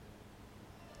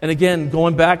 And again,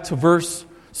 going back to verse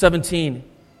 17,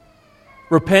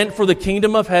 repent, for the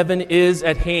kingdom of heaven is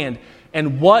at hand.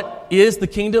 And what is the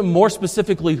kingdom? More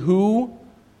specifically, who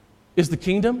is the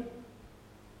kingdom?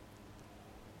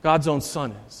 God's own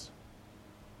Son is.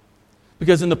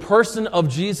 Because in the person of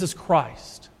Jesus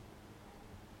Christ,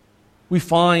 we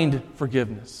find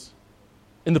forgiveness.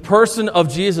 In the person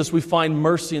of Jesus, we find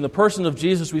mercy. In the person of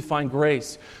Jesus, we find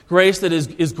grace. Grace that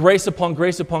is grace upon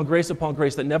grace upon grace upon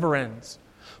grace that never ends.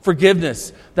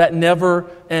 Forgiveness that never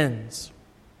ends.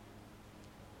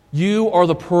 You are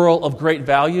the pearl of great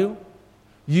value.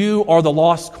 You are the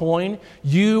lost coin.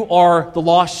 You are the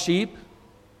lost sheep.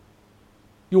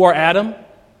 You are Adam.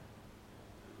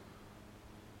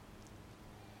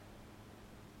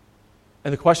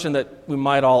 And the question that we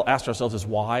might all ask ourselves is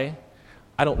why?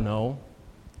 I don't know.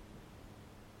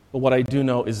 But what I do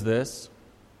know is this.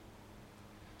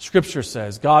 Scripture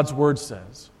says, God's Word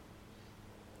says,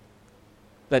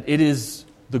 that it is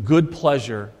the good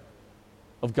pleasure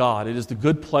of God, it is the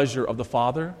good pleasure of the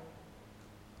Father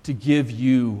to give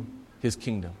you His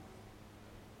kingdom.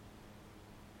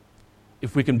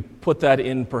 If we can put that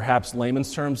in perhaps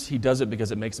layman's terms, He does it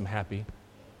because it makes Him happy.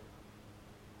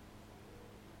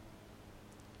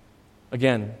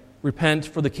 Again, repent,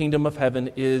 for the kingdom of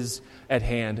heaven is at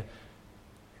hand.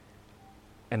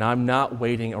 And I'm not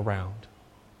waiting around.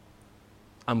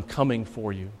 I'm coming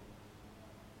for you.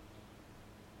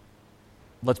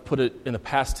 Let's put it in the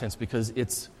past tense because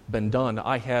it's been done.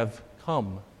 I have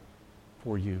come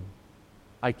for you.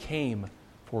 I came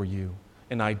for you.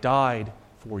 And I died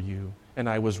for you. And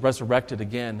I was resurrected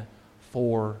again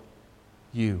for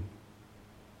you.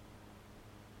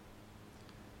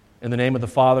 In the name of the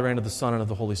Father, and of the Son, and of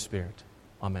the Holy Spirit.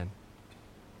 Amen.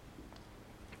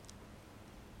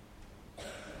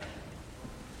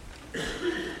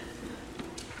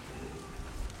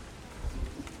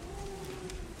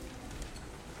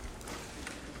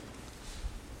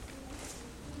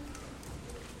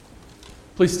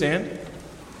 Please stand.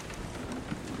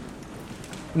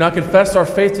 We now confess our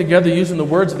faith together using the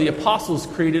words of the Apostles'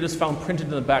 Creed. It is found printed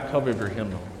in the back cover of your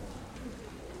hymnal.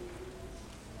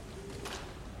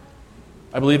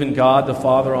 I believe in God, the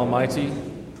Father Almighty,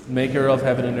 maker of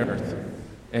heaven and earth,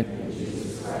 and in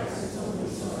Jesus Christ, His only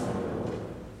Son, our Lord,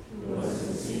 who was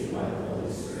conceived by the Holy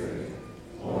Spirit,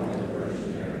 born of the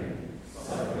Virgin Mary,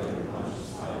 suffered under Pontius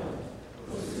Pilate,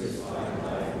 was crucified and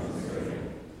died and was buried.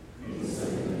 He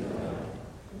descended into hell.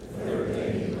 The third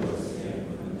day He rose again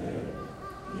from the dead.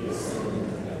 He ascended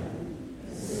into heaven,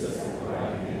 and sits at the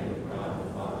right hand of God,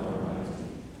 the Father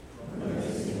Almighty. From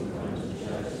whence He will come to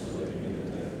judge the living and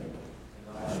the dead.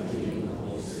 I believe in the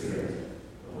Holy Spirit,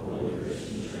 the holy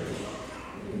Christian Church,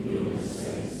 the communion of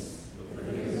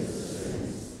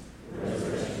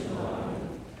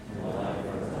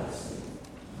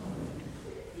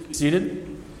Seated.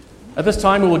 At this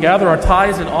time, we will gather our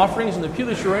tithes and offerings. In the pew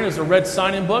that you're in is a red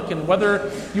sign-in book, and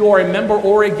whether you are a member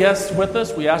or a guest with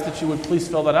us, we ask that you would please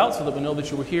fill that out so that we know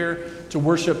that you were here to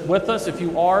worship with us. If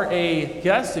you are a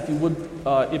guest, if you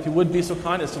would be so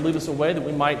kind as to leave us a way that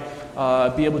we might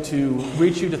be able to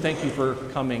reach you to thank you for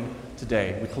coming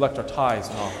today. We collect our tithes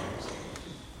and offerings.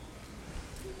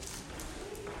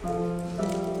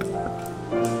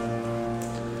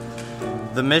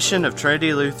 The mission of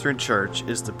Trinity Lutheran Church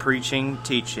is the preaching,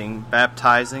 teaching,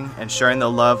 baptizing, and sharing the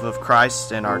love of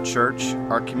Christ in our church,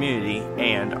 our community,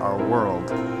 and our world.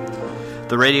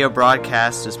 The radio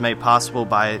broadcast is made possible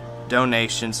by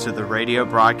donations to the radio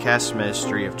broadcast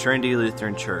ministry of Trinity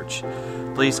Lutheran Church.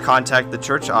 Please contact the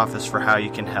church office for how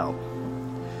you can help.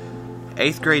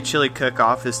 8th grade chili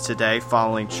cook-off is today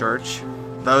following church.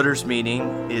 Voters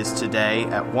meeting is today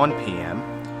at 1 p.m.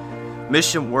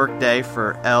 Mission Work Day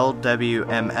for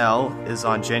LWML is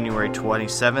on January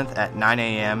 27th at 9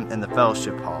 a.m. in the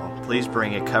Fellowship Hall. Please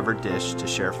bring a covered dish to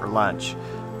share for lunch.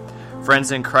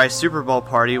 Friends in Christ Super Bowl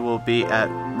party will be at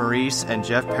Maurice and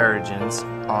Jeff Peregrines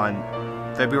on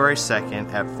February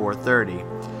 2nd at 4:30.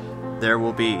 There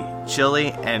will be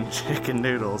chili and chicken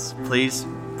noodles. Please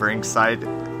bring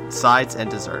sides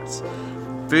and desserts.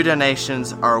 Food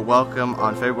donations are welcome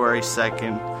on February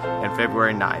 2nd and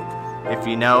February 9th. If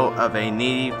you know of a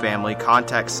needy family,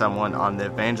 contact someone on the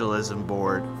evangelism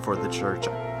board for the church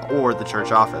or the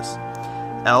church office.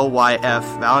 LYF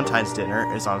Valentine's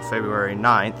Dinner is on February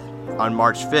 9th. On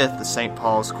March 5th, the St.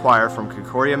 Paul's Choir from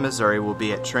Concordia, Missouri will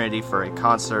be at Trinity for a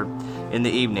concert in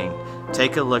the evening.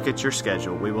 Take a look at your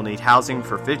schedule. We will need housing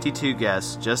for 52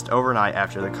 guests just overnight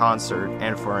after the concert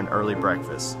and for an early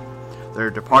breakfast.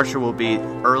 Their departure will be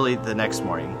early the next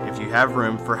morning. If you have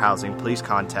room for housing, please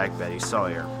contact Betty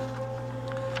Sawyer.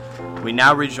 We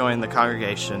now rejoin the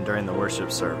congregation during the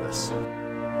worship service.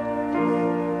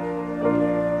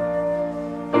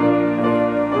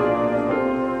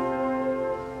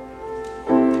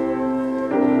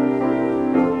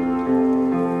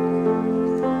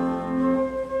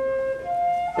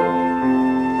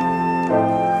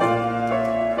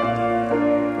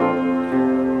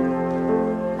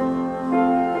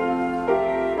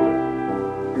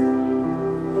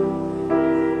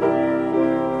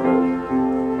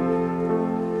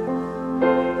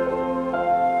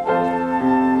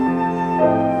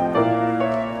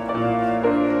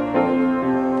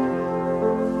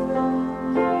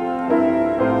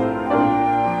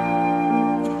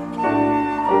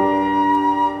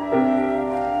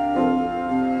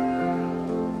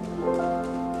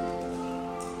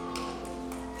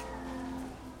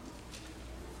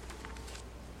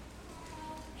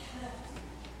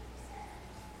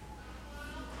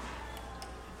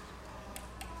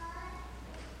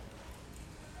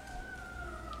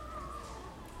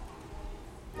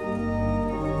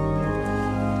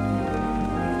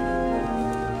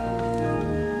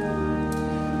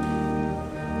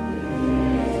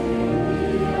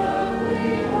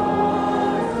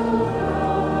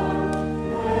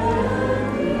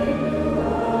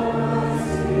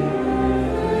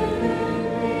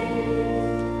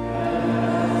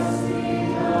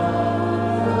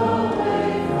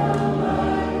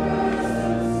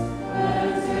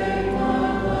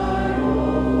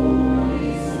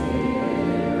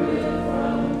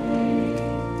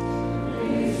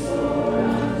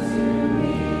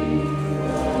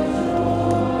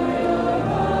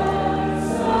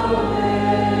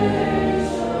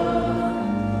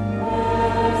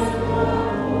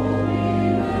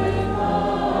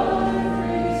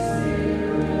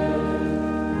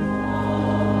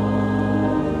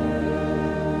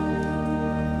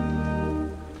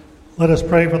 Let us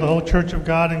pray for the whole Church of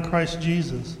God in Christ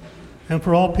Jesus and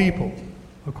for all people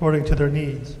according to their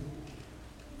needs.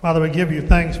 Father, we give you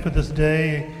thanks for this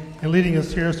day and leading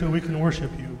us here so we can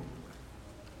worship you.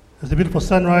 As the beautiful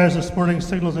sunrise this morning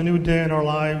signals a new day in our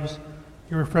lives,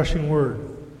 your refreshing word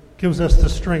gives us the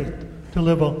strength to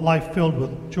live a life filled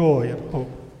with joy and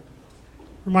hope.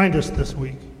 Remind us this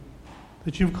week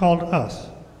that you've called us,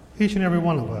 each and every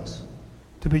one of us,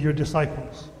 to be your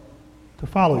disciples, to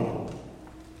follow you.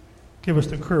 Give us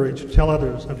the courage to tell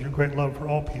others of your great love for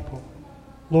all people.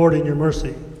 Lord, in your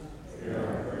mercy,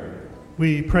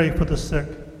 we pray for the sick,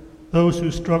 those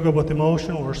who struggle with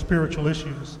emotional or spiritual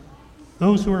issues,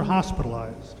 those who are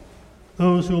hospitalized,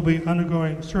 those who will be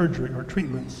undergoing surgery or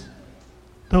treatments,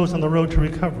 those on the road to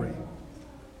recovery.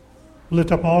 We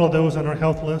lift up all of those on our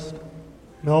health list: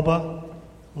 Melba,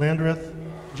 Landreth,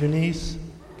 Janice,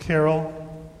 Carol,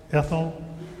 Ethel,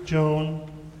 Joan,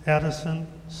 Addison,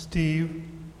 Steve,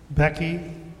 Becky,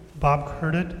 Bob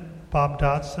Curtit, Bob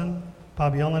Dodson,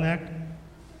 Bob Jelinek,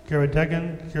 Gary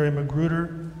Degan, Gary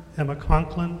Magruder, Emma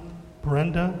Conklin,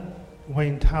 Brenda,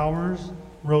 Wayne Towers,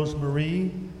 Rose Marie,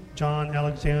 John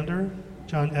Alexander,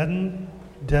 John Eden,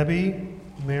 Debbie,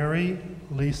 Mary,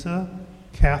 Lisa,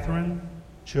 Catherine,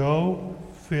 Joe,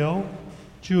 Phil,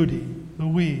 Judy,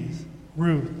 Louise,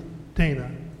 Ruth, Dana,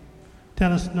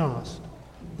 Dennis Nost,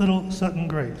 Little Sutton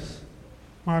Grace,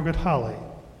 Margaret Holly,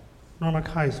 Norma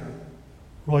Kaiser,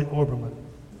 Roy Oberman.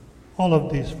 All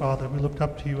of these, Father, we lift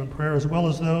up to you in prayer, as well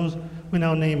as those we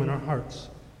now name in our hearts.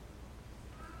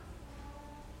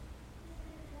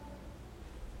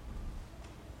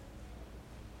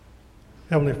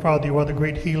 Heavenly Father, you are the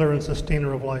great healer and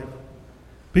sustainer of life.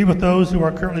 Be with those who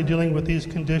are currently dealing with these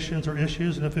conditions or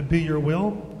issues, and if it be your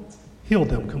will, heal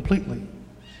them completely.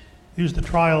 Use the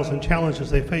trials and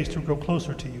challenges they face to grow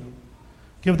closer to you.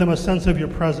 Give them a sense of your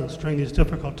presence during these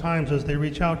difficult times as they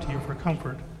reach out to you for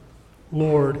comfort.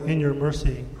 Lord, in your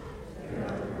mercy.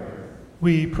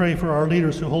 We pray for our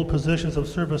leaders who hold positions of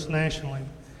service nationally,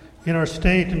 in our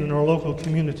state and in our local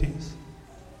communities.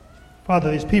 Father,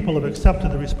 these people have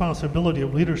accepted the responsibility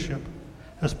of leadership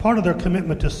as part of their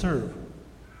commitment to serve.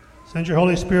 Send your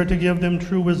Holy Spirit to give them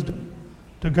true wisdom,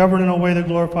 to govern in a way that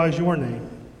glorifies your name.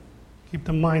 Keep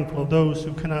them mindful of those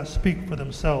who cannot speak for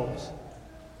themselves,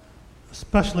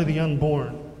 especially the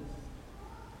unborn.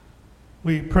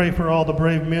 We pray for all the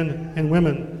brave men and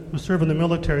women who serve in the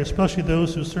military, especially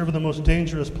those who serve in the most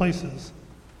dangerous places.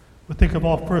 We think of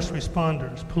all first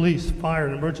responders, police, fire,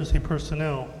 and emergency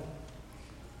personnel.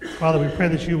 Father, we pray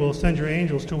that you will send your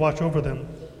angels to watch over them,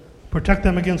 protect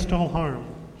them against all harm,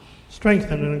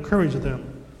 strengthen and encourage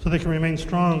them so they can remain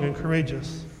strong and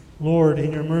courageous. Lord,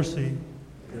 in your mercy.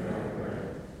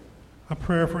 A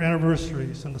prayer for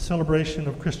anniversaries and the celebration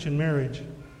of Christian marriage.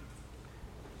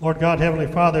 Lord God, Heavenly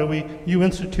Father, you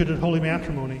instituted holy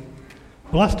matrimony,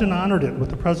 blessed and honored it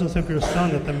with the presence of your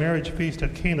Son at the marriage feast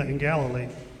at Cana in Galilee,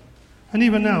 and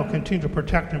even now continue to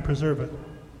protect and preserve it.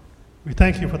 We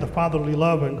thank you for the fatherly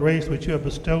love and grace which you have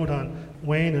bestowed on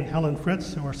Wayne and Helen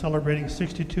Fritz, who are celebrating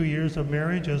 62 years of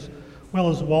marriage, as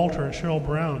well as Walter and Cheryl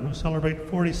Brown, who celebrate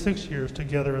 46 years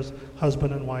together as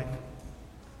husband and wife.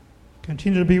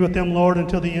 Continue to be with them, Lord,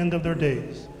 until the end of their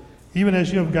days, even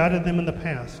as you have guided them in the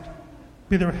past.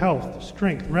 Be their health,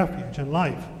 strength, refuge, and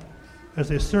life, as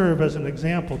they serve as an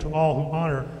example to all who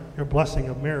honor your blessing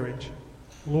of marriage.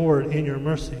 Lord, in your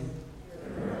mercy.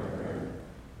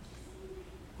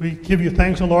 We give you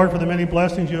thanks, O Lord, for the many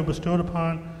blessings you have bestowed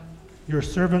upon your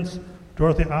servants,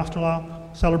 Dorothy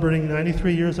Osterloff, celebrating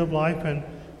 93 years of life, and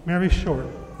Marie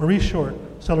Short,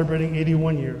 celebrating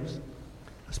 81 years,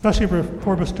 especially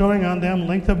for bestowing on them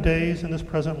length of days in this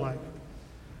present life.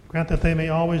 Grant that they may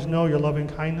always know your loving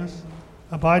kindness,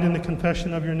 abide in the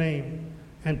confession of your name,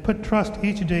 and put trust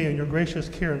each day in your gracious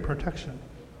care and protection.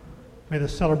 May the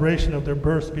celebration of their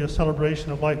births be a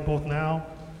celebration of life both now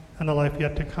and the life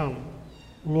yet to come.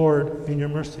 Lord, in your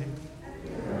mercy.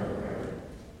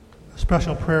 A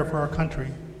special prayer for our country.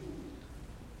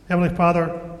 Heavenly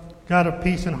Father, God of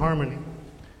peace and harmony,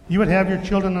 you would have your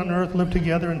children on earth live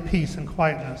together in peace and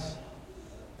quietness.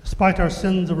 Despite our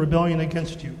sins of rebellion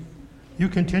against you, you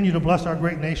continue to bless our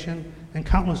great nation in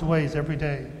countless ways every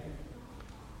day.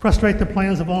 Frustrate the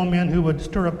plans of all men who would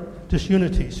stir up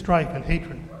disunity, strife, and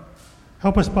hatred.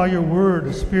 Help us by your word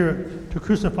and spirit to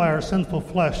crucify our sinful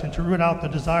flesh and to root out the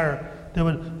desire that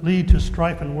would lead to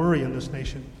strife and worry in this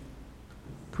nation.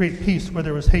 Create peace where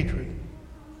there is hatred,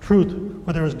 truth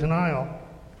where there is denial,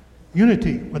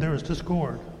 unity where there is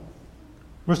discord.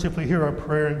 Mercifully hear our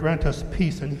prayer and grant us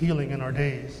peace and healing in our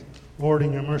days. Lord,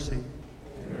 in your mercy.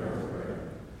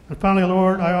 And finally,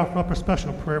 Lord, I offer up a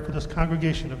special prayer for this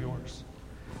congregation of yours.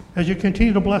 As you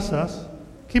continue to bless us,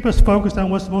 keep us focused on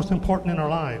what's most important in our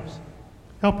lives.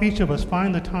 Help each of us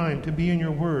find the time to be in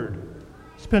your word,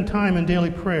 spend time in daily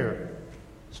prayer,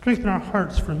 strengthen our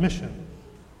hearts for mission,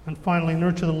 and finally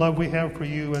nurture the love we have for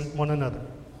you and one another.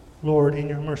 Lord, in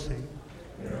your mercy.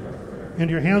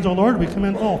 Into your hands, O Lord, we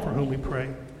commend all for whom we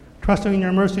pray, trusting in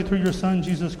your mercy through your Son,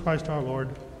 Jesus Christ our Lord.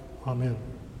 Amen.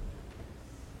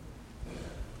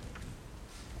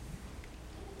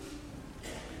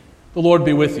 The Lord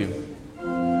be with you.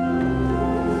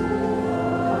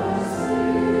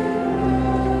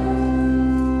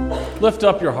 Lift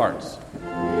up your hearts.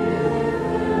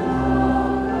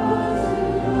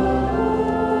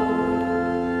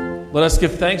 Let us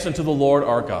give thanks unto the Lord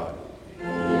our God.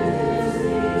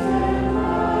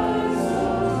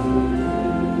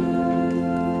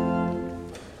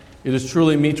 It is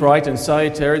truly meet, right, and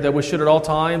salutary that we should at all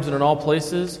times and in all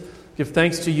places give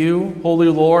thanks to you, Holy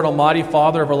Lord, Almighty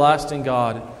Father, everlasting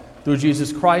God, through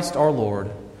Jesus Christ our Lord,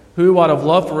 who, out of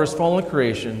love for his fallen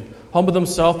creation, humbled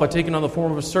himself by taking on the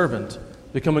form of a servant,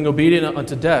 becoming obedient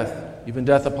unto death, even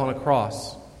death upon a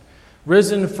cross.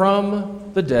 Risen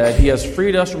from the dead, he has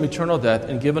freed us from eternal death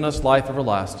and given us life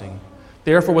everlasting.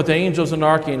 Therefore, with angels and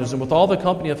archangels and with all the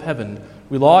company of heaven,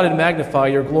 we laud and magnify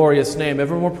your glorious name,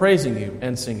 evermore praising you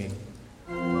and singing.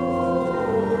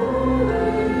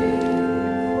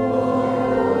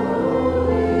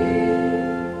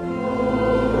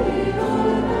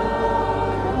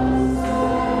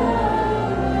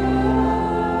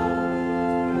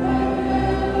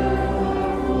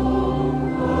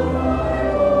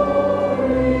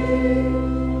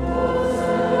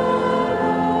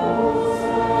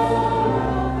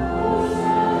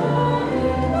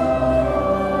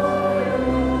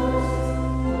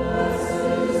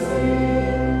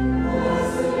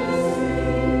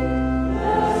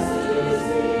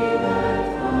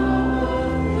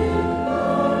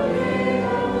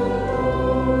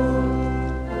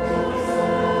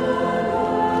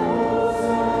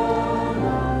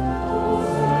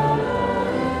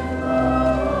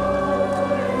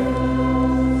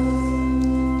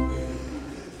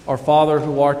 Our Father,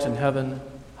 who art in heaven,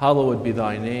 hallowed be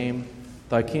thy name.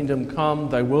 Thy kingdom come,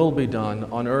 thy will be done,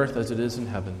 on earth as it is in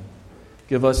heaven.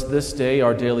 Give us this day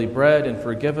our daily bread, and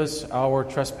forgive us our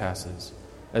trespasses,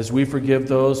 as we forgive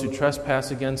those who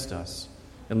trespass against us.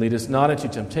 And lead us not into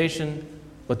temptation,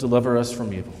 but deliver us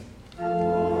from evil.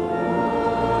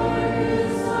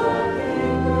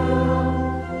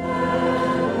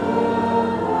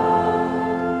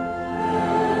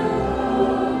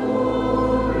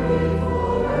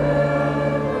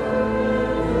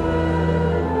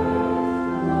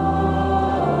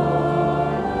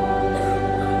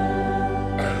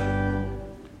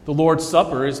 The Lord's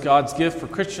Supper is God's gift for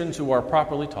Christians who are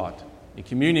properly taught. In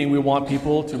communion, we want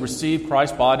people to receive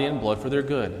Christ's body and blood for their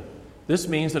good. This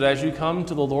means that as you come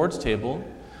to the Lord's table,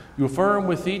 you affirm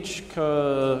with each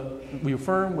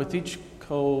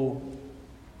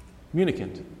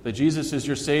communicant that Jesus is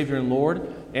your Savior and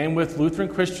Lord, and with Lutheran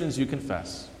Christians you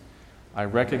confess, I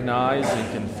recognize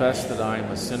and confess that I am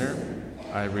a sinner.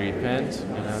 I repent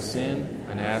and have sinned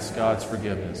and ask God's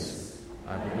forgiveness.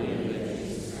 I believe that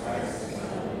Jesus Christ is my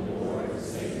only Lord and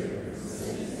Savior, and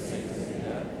sins and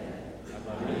death.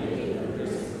 I believe that the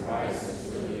risen Christ is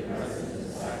really present in the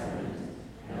sacrament,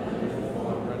 and under the form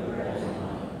of the Holy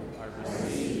I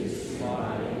receive His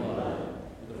body and blood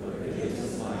for the forgiveness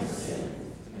of my sin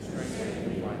and strengthening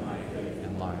me by my faith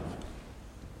in life.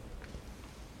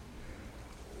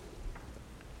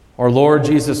 Our Lord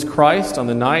Jesus Christ, on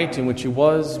the night in which he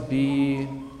was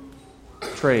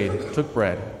betrayed, took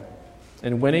bread.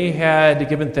 And when he had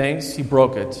given thanks, he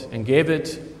broke it and gave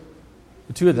it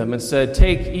to them and said,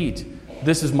 Take, eat.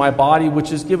 This is my body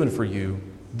which is given for you.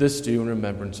 This do in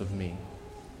remembrance of me.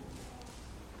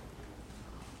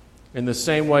 In the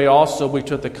same way also we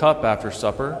took the cup after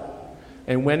supper.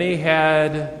 And when he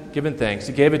had given thanks,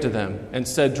 he gave it to them and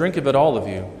said, Drink of it, all of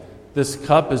you. This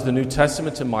cup is the New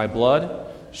Testament in my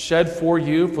blood, shed for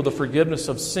you for the forgiveness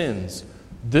of sins.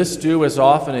 This do as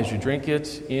often as you drink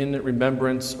it in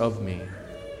remembrance of me.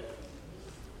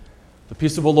 The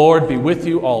peace of the Lord be with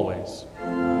you always.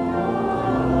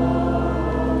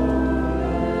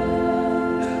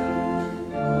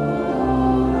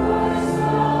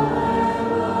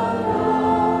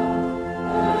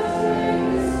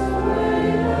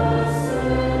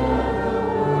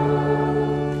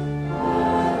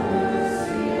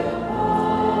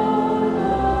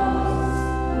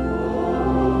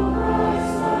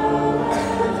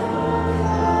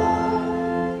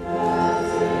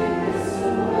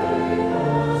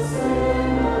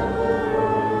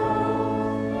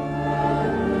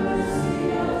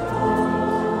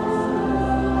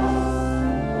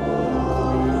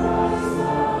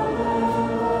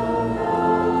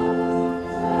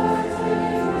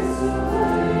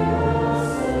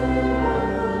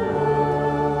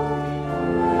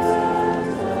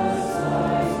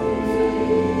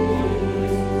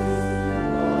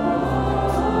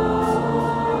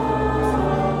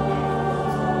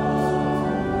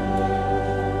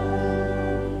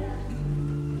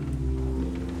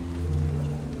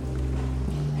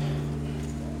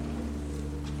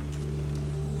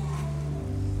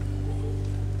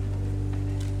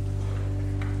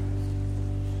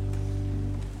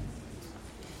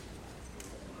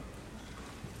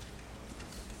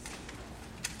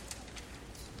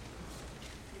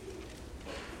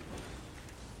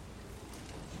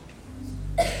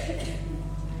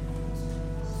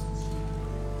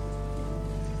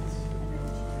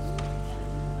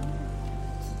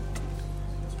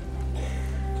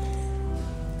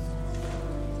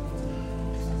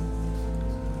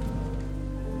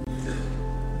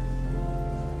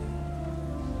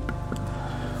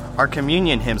 Our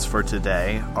communion hymns for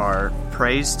today are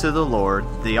Praise to the Lord,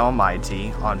 the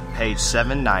Almighty, on page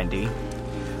 790,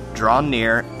 Draw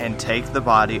Near and Take the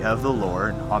Body of the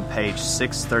Lord, on page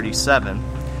 637,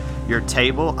 Your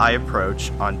Table I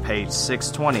Approach, on page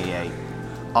 628.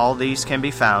 All these can be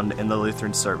found in the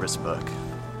Lutheran Service Book.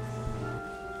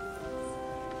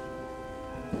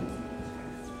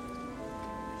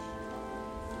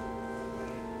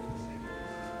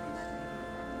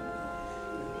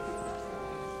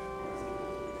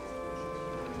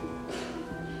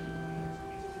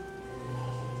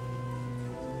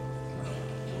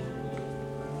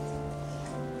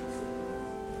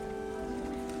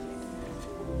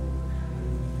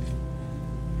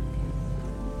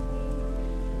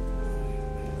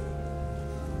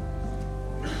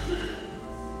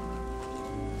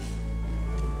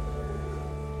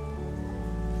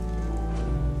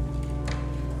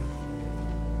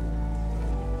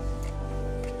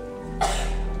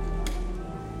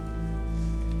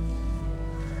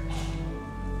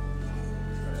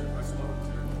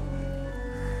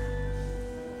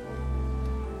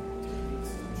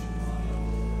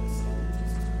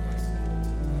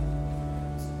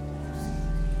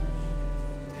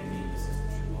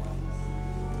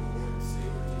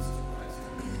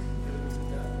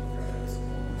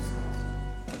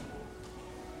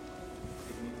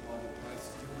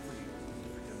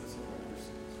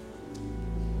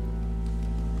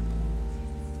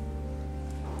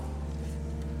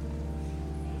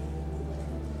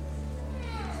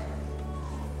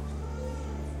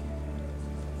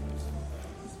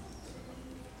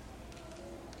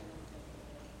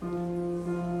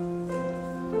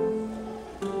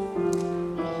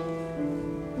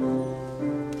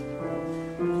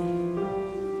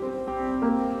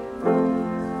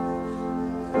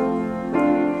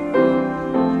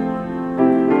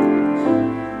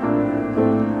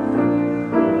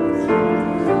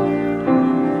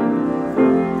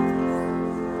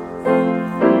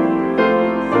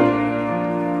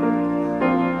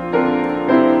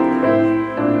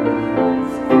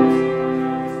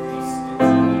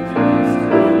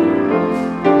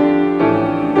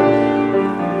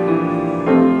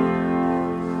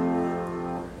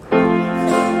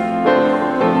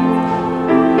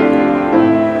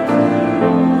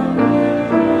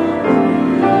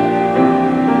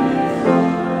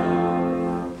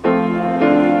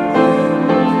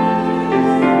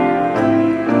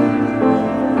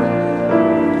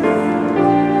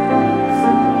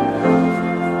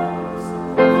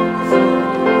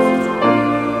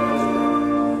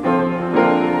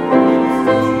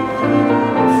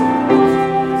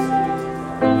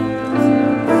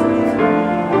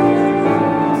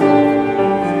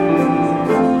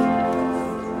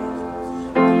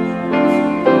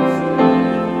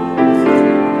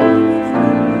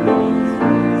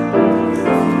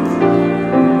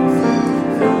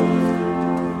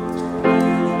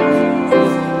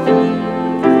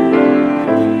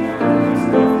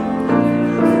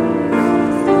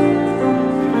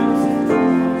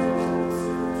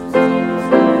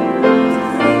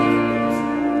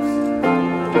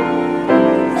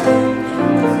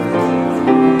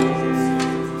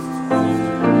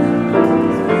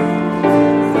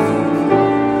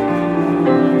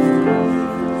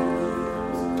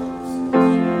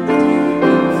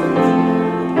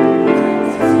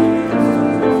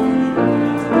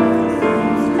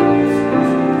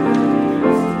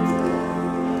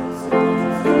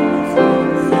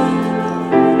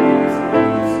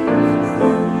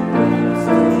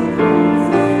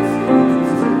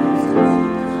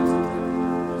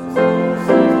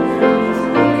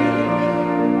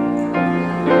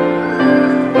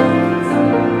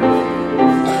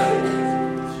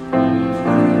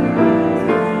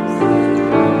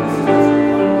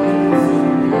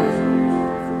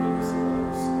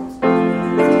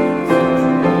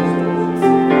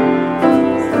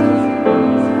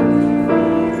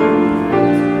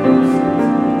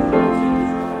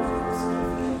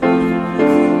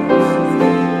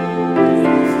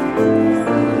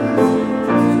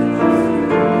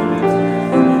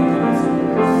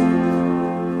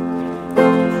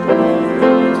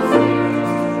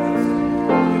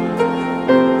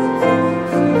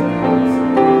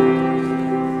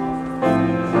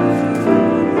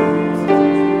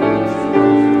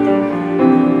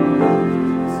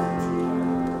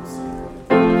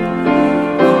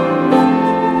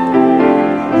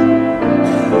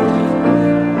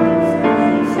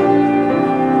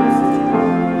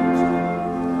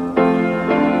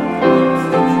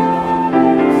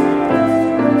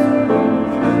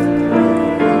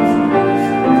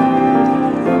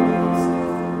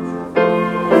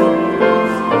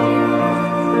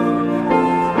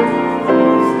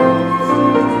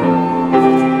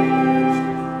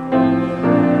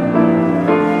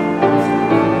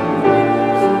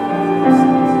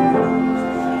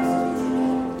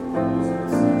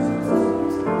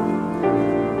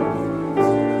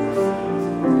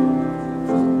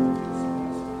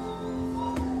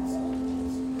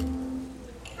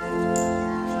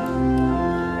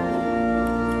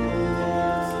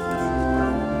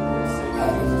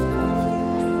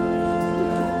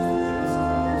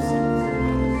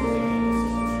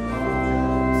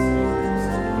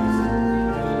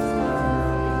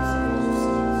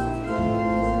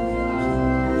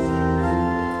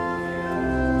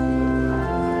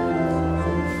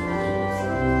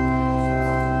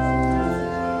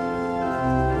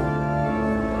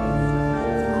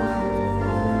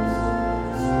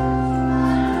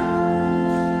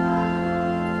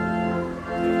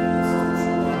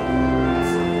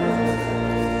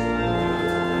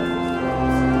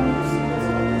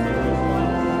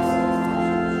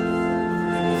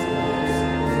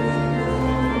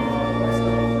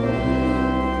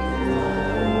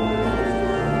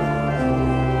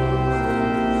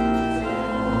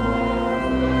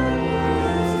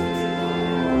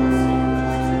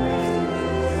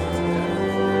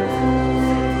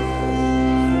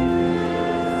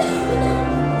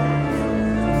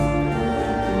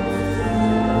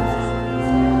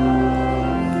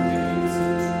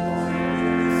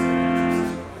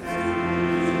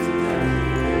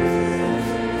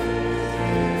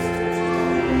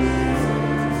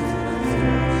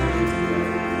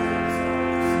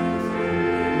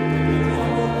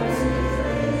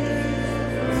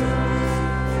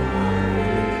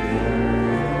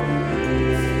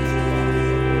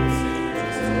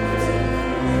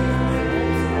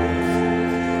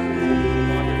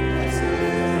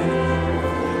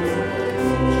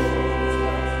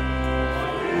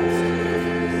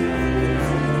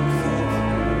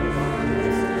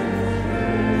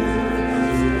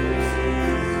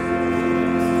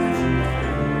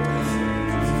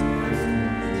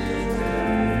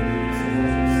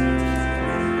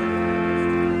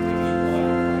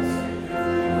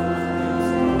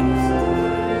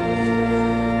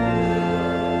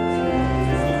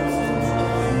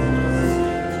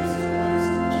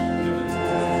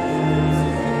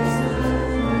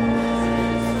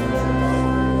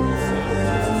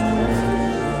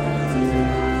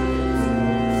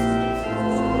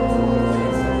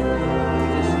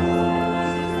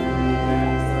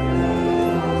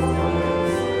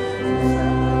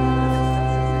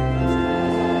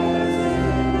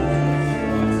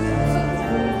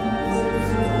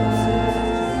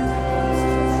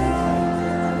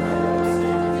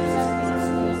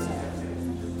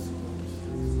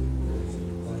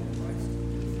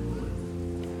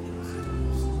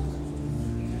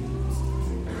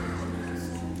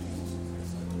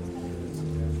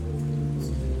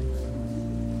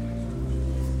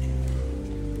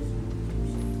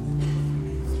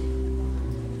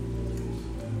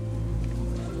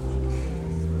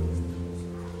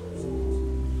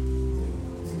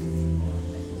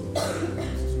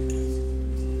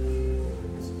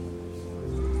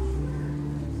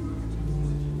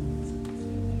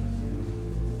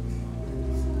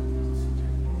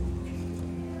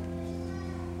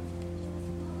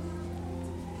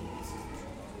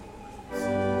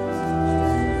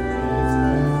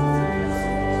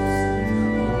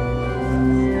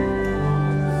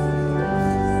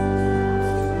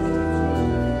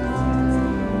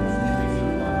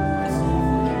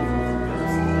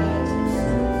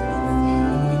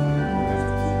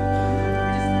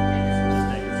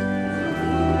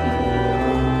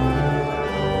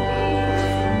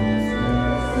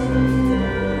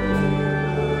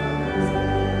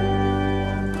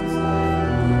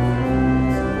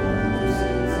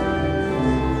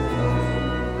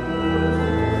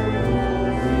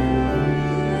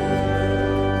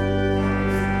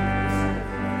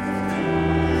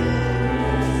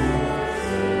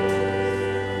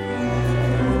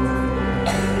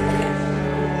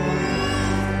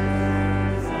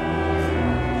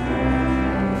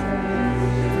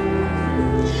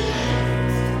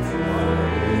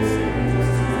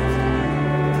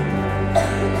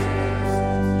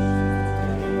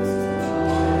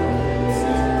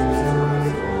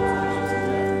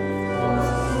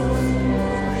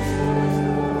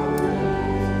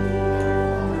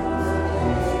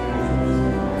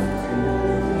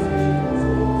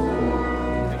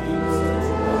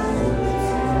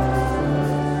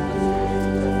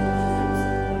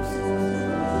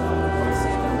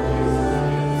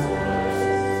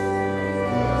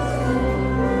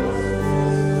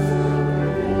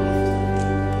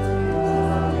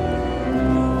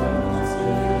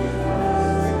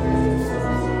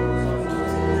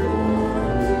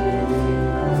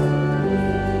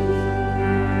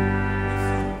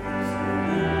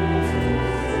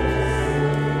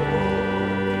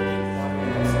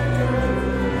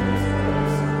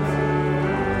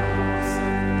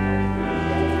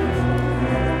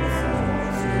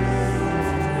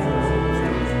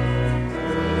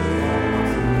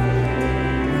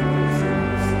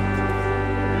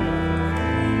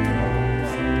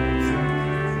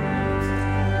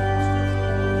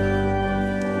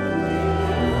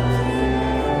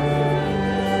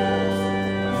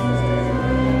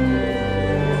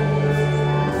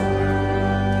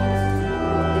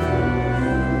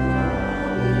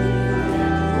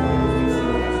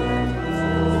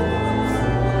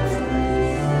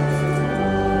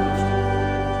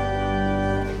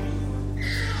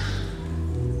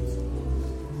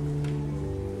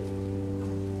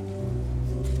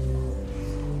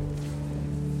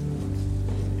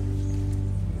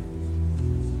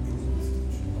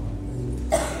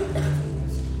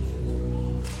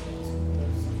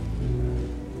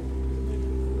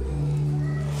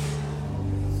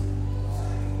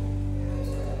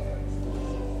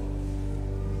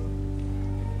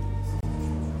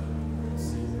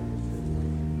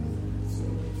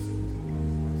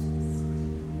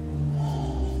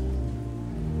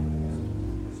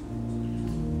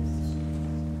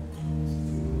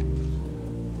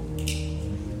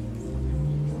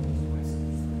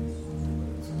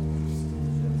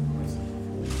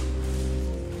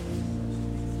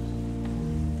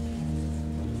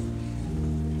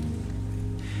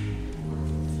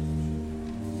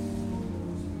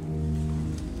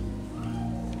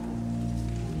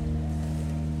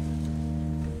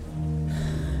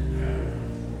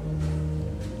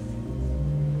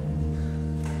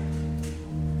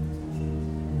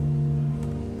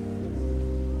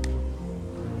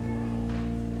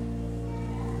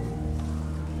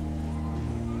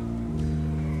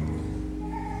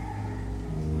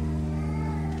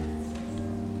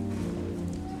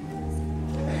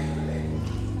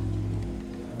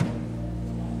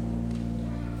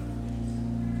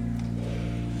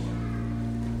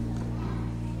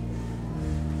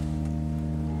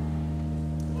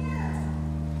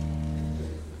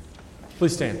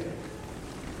 Please stand.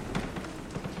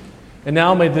 And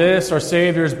now may this, our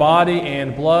Savior's body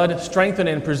and blood, strengthen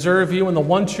and preserve you in the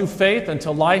one true faith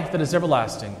until life that is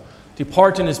everlasting.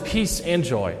 Depart in his peace and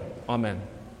joy. Amen.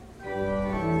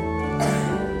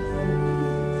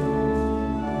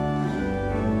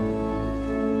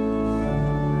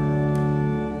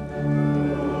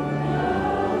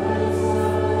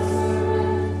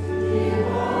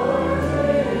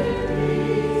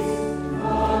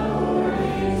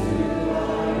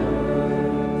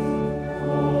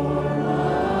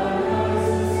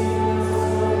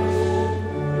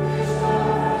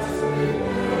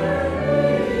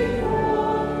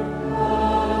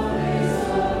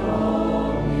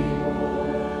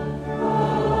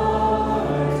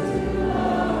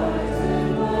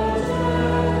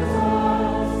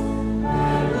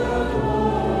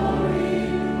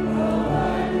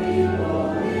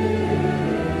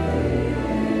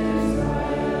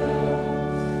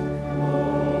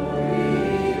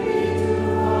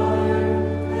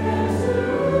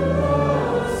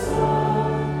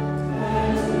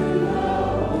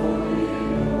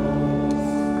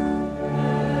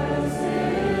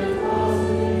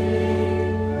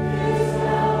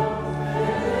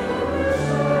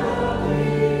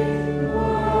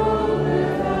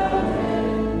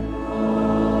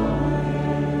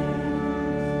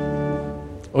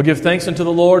 We'll give thanks unto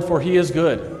the Lord, for he is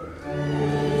good.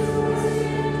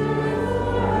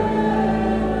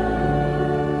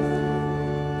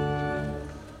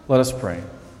 Let us pray.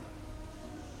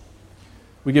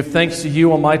 We give thanks to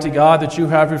you, Almighty God, that you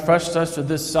have refreshed us with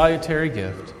this salutary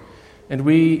gift. And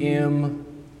we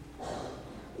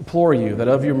implore you that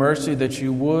of your mercy that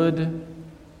you would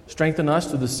strengthen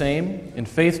us to the same in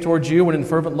faith towards you and in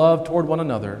fervent love toward one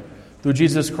another. Through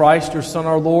Jesus Christ, your Son,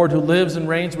 our Lord, who lives and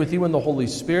reigns with you in the Holy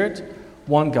Spirit,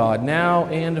 one God, now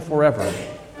and forever.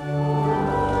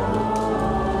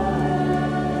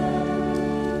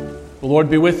 The Lord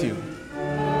be with you.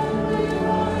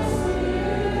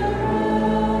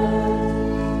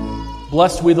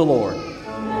 Blessed we the Lord.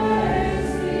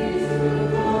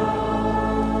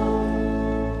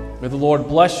 May the Lord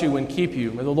bless you and keep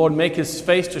you. May the Lord make his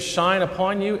face to shine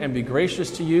upon you and be gracious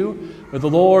to you. May the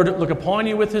Lord look upon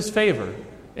you with his favor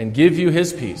and give you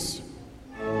his peace.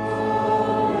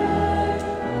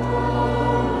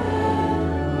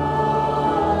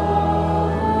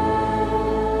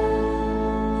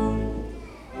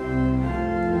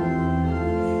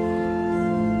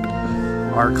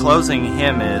 Our closing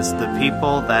hymn is "The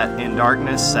People That in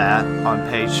Darkness Sat" on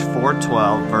page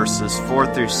 412, verses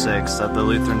 4 through 6 of the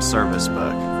Lutheran Service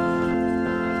Book.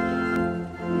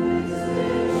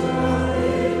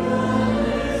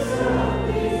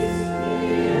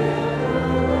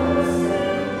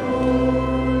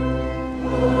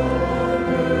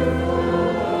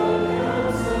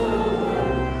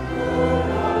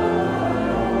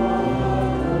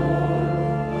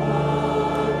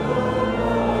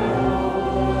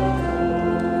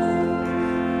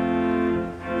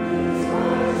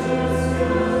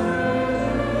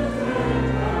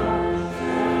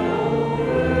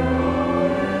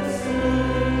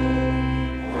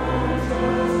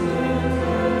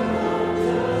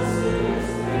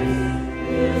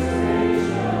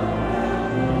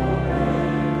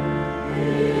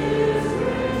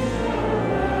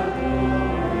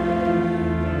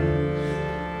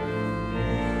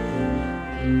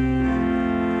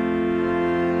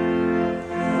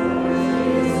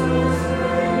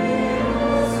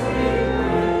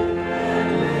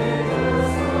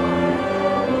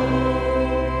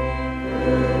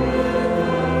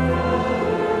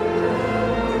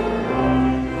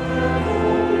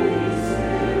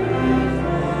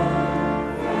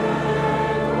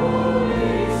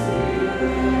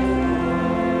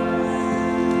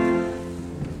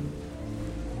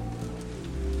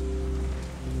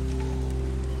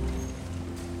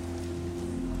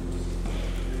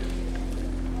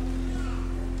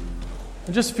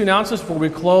 Just a few announcements before we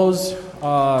close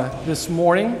this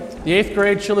morning. The 8th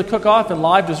grade chili cook-off and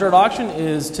live dessert auction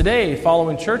is today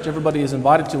following church. Everybody is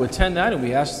invited to attend that, and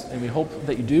we hope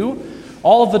that you do.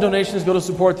 All of the donations go to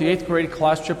support the 8th grade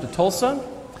class trip to Tulsa.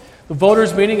 The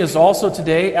voters' meeting is also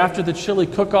today after the chili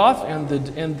cook-off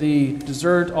and the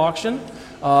dessert auction.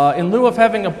 In lieu of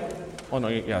having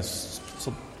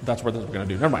so that's what we're going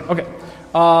to do. Never mind. Okay.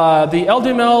 The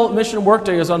LDML Mission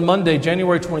Workday is on Monday,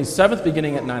 January 27th,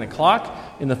 beginning at 9 o'clock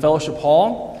in the Fellowship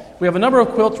Hall. We have a number of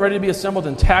quilts ready to be assembled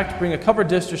and tacked. Bring a covered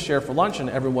dish to share for lunch, and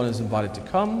everyone is invited to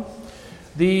come.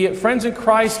 The Friends in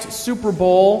Christ Super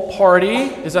Bowl party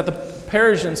is at the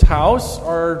Parisians' house.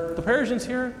 Are the Parisians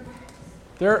here?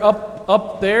 They're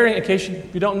up there, in case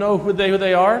you don't know who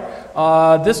they are.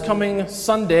 This coming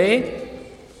Sunday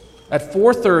at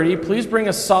 4:30, please bring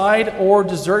a side or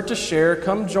dessert to share.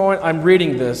 Come join. I'm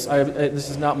reading this.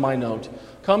 This is not my note.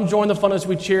 Come join the fun as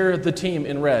we cheer the team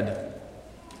in red.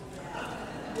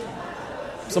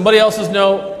 Somebody else's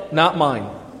note, not mine.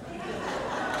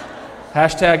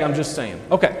 Hashtag, I'm just saying.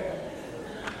 Okay.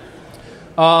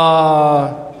 Where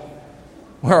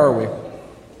are we?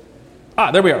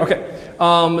 There we are. Okay.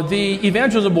 The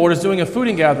Evangelism Board is doing a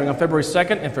fooding gathering on February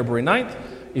 2nd and February 9th.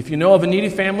 If you know of a needy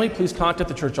family, please contact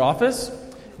the church office.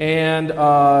 And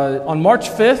on March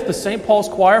 5th, the St. Paul's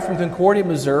Choir from Concordia,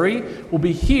 Missouri, will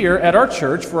be here at our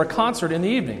church for a concert in the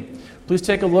evening. Please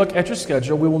take a look at your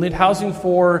schedule. We will need housing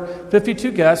for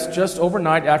 52 guests just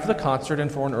overnight after the concert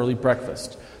and for an early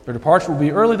breakfast. Their departure will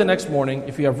be early the next morning.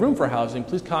 If you have room for housing,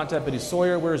 please contact Betty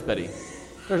Sawyer. Where is Betty?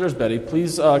 There's Betty.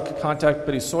 Please contact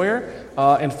Betty Sawyer.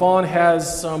 And Fawn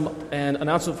has an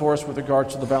announcement for us with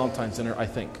regards to the Valentine's dinner, I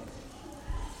think.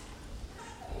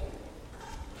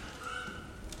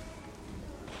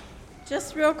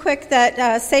 Just real quick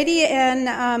that Sadie and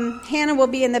Hannah will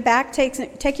be in the back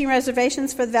taking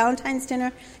reservations for the Valentine's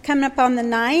dinner coming up on the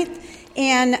 9th.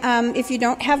 And if you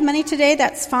don't have money today,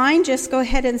 that's fine. Just go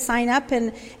ahead and sign up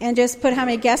and just put how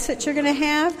many guests that you're going to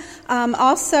have.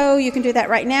 Also, you can do that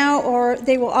right now, or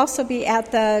they will also be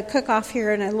at the cook-off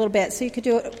here in a little bit, so you could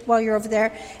do it while you're over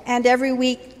there. And every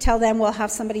week, tell them we'll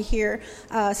have somebody here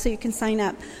so you can sign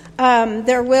up.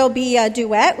 There will be a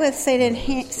duet with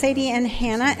Sadie and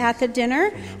Hannah at the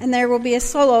dinner, and there will be a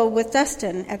solo with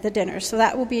Dustin at the dinner. So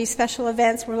that will be special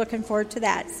events. We're looking forward to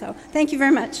that. So thank you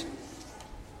very much.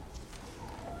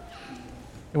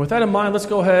 And with that in mind, let's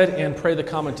go ahead and pray the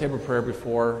common table prayer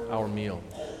before our meal.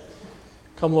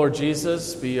 Come, Lord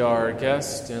Jesus, be our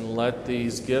guest, and let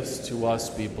these gifts to us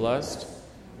be blessed.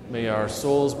 May our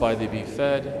souls by thee be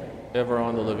fed, ever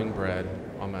on the living bread.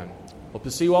 Amen. Hope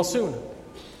to see you all soon.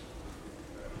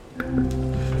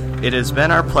 It has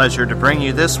been our pleasure to bring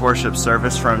you this worship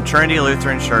service from Trinity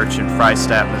Lutheran Church in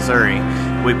Freistadt, Missouri.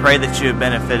 We pray that you have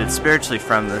benefited spiritually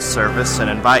from this service and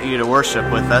invite you to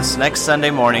worship with us next Sunday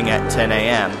morning at 10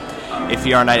 a.m. If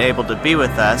you are not able to be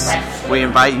with us, we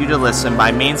invite you to listen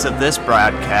by means of this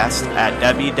broadcast at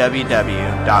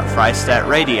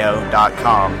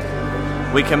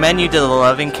www.freistadtradio.com. We commend you to the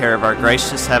loving care of our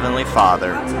gracious Heavenly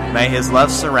Father. May His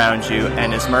love surround you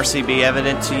and His mercy be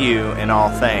evident to you in all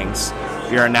things.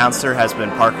 Your announcer has been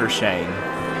Parker Shane.